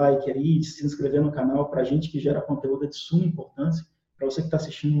seu like aí, de se inscrever no canal. Para a gente que gera conteúdo é de suma importância. Para você que está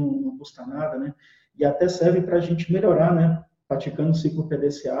assistindo, não custa nada, né? E até serve para a gente melhorar, né? Praticando o ciclo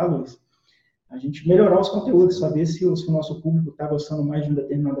PDCA, Luiz, a gente melhorar os conteúdos, saber se o nosso público está gostando mais de um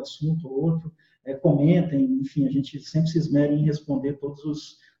determinado assunto ou outro. Comentem, enfim, a gente sempre se esmera em responder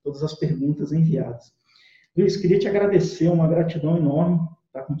todas as perguntas enviadas. Luiz, queria te agradecer, uma gratidão enorme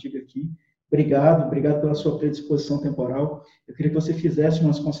estar contigo aqui. Obrigado pela sua predisposição temporal. Eu queria que você fizesse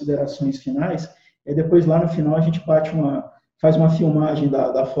umas considerações finais, e depois lá no final a gente faz uma filmagem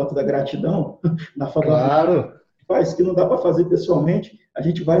da foto da gratidão. Da foto claro. Faz, que não dá para fazer pessoalmente, a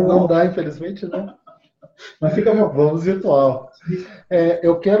gente vai... Não dá, infelizmente, não. Mas fica bom. Vamos virtual.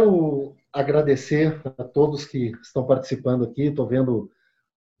 Eu quero agradecer a todos que estão participando aqui, estou vendo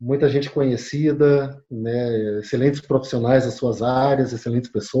muita gente conhecida, né, excelentes profissionais das suas áreas, excelentes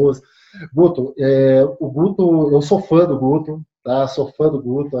pessoas. Guto, eu sou fã do Guto, tá? Sou fã do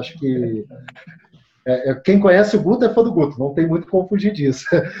Guto, acho que quem conhece o Guto é fã do Guto, não tem muito como fugir disso.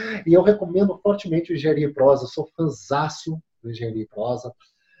 E eu recomendo fortemente o Engenharia e Prosa, sou fãzaço do Engenharia e Prosa.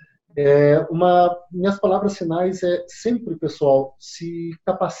 Minhas palavras finais sempre, pessoal, se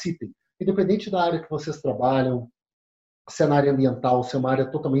capacitem, independente da área que vocês trabalham, se é na área ambiental, se é uma área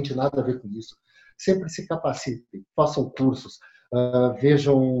totalmente nada a ver com isso, sempre se capacitem, façam cursos,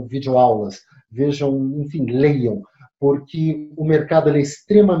 vejam videoaulas, enfim, leiam, porque o mercado é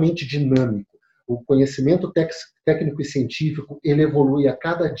extremamente dinâmico. O conhecimento técnico e científico, ele evolui a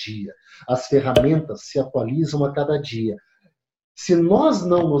cada dia. As ferramentas se atualizam a cada dia. Se nós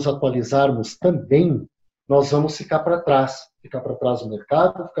não nos atualizarmos também, nós vamos ficar para trás do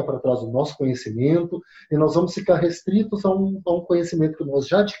mercado, ficar para trás do nosso conhecimento, e nós vamos ficar restritos a um conhecimento que nós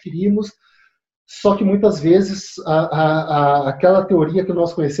já adquirimos, só que muitas vezes aquela teoria que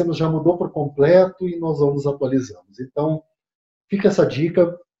nós conhecemos já mudou por completo e nós vamos atualizando. Então, fica essa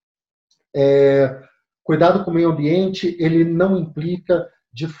dica. Cuidado com o meio ambiente, ele não implica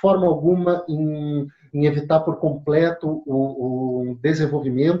de forma alguma em evitar por completo o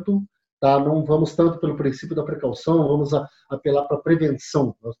desenvolvimento, tá? Não vamos tanto pelo princípio da precaução, vamos apelar para a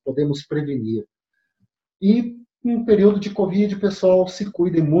prevenção, nós podemos prevenir. E em período de Covid, pessoal, se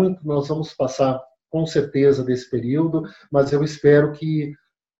cuidem muito, nós vamos passar com certeza desse período, mas eu espero que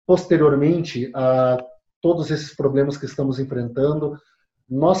posteriormente a todos esses problemas que estamos enfrentando,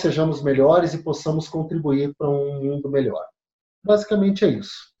 nós sejamos melhores e possamos contribuir para um mundo melhor. Basicamente é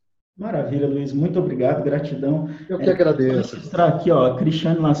isso. Maravilha, Luiz. Muito obrigado, gratidão. Eu que agradeço. Vou registrar aqui, ó, a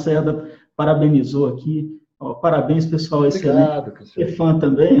Cristiane Lacerda parabenizou aqui. Ó, parabéns, pessoal, Obrigado, excelente. É fã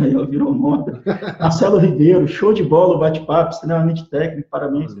também, aí virou moda. Marcelo Ribeiro, show de bola, o bate-papo, extremamente técnico,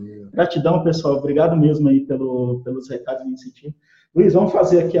 parabéns. Valeu. Gratidão, pessoal, obrigado mesmo aí pelos recados de incentivo. Luiz, vamos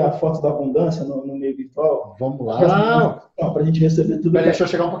fazer aqui a foto da abundância no meio virtual? Vamos lá. Para a gente receber tudo. Deixa eu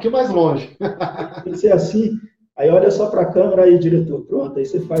chegar um pouquinho mais longe. Tem que ser assim. Aí olha só para a câmera aí, diretor. Pronto, aí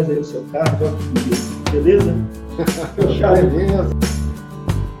você faz aí o seu cargo. Beleza? Beleza.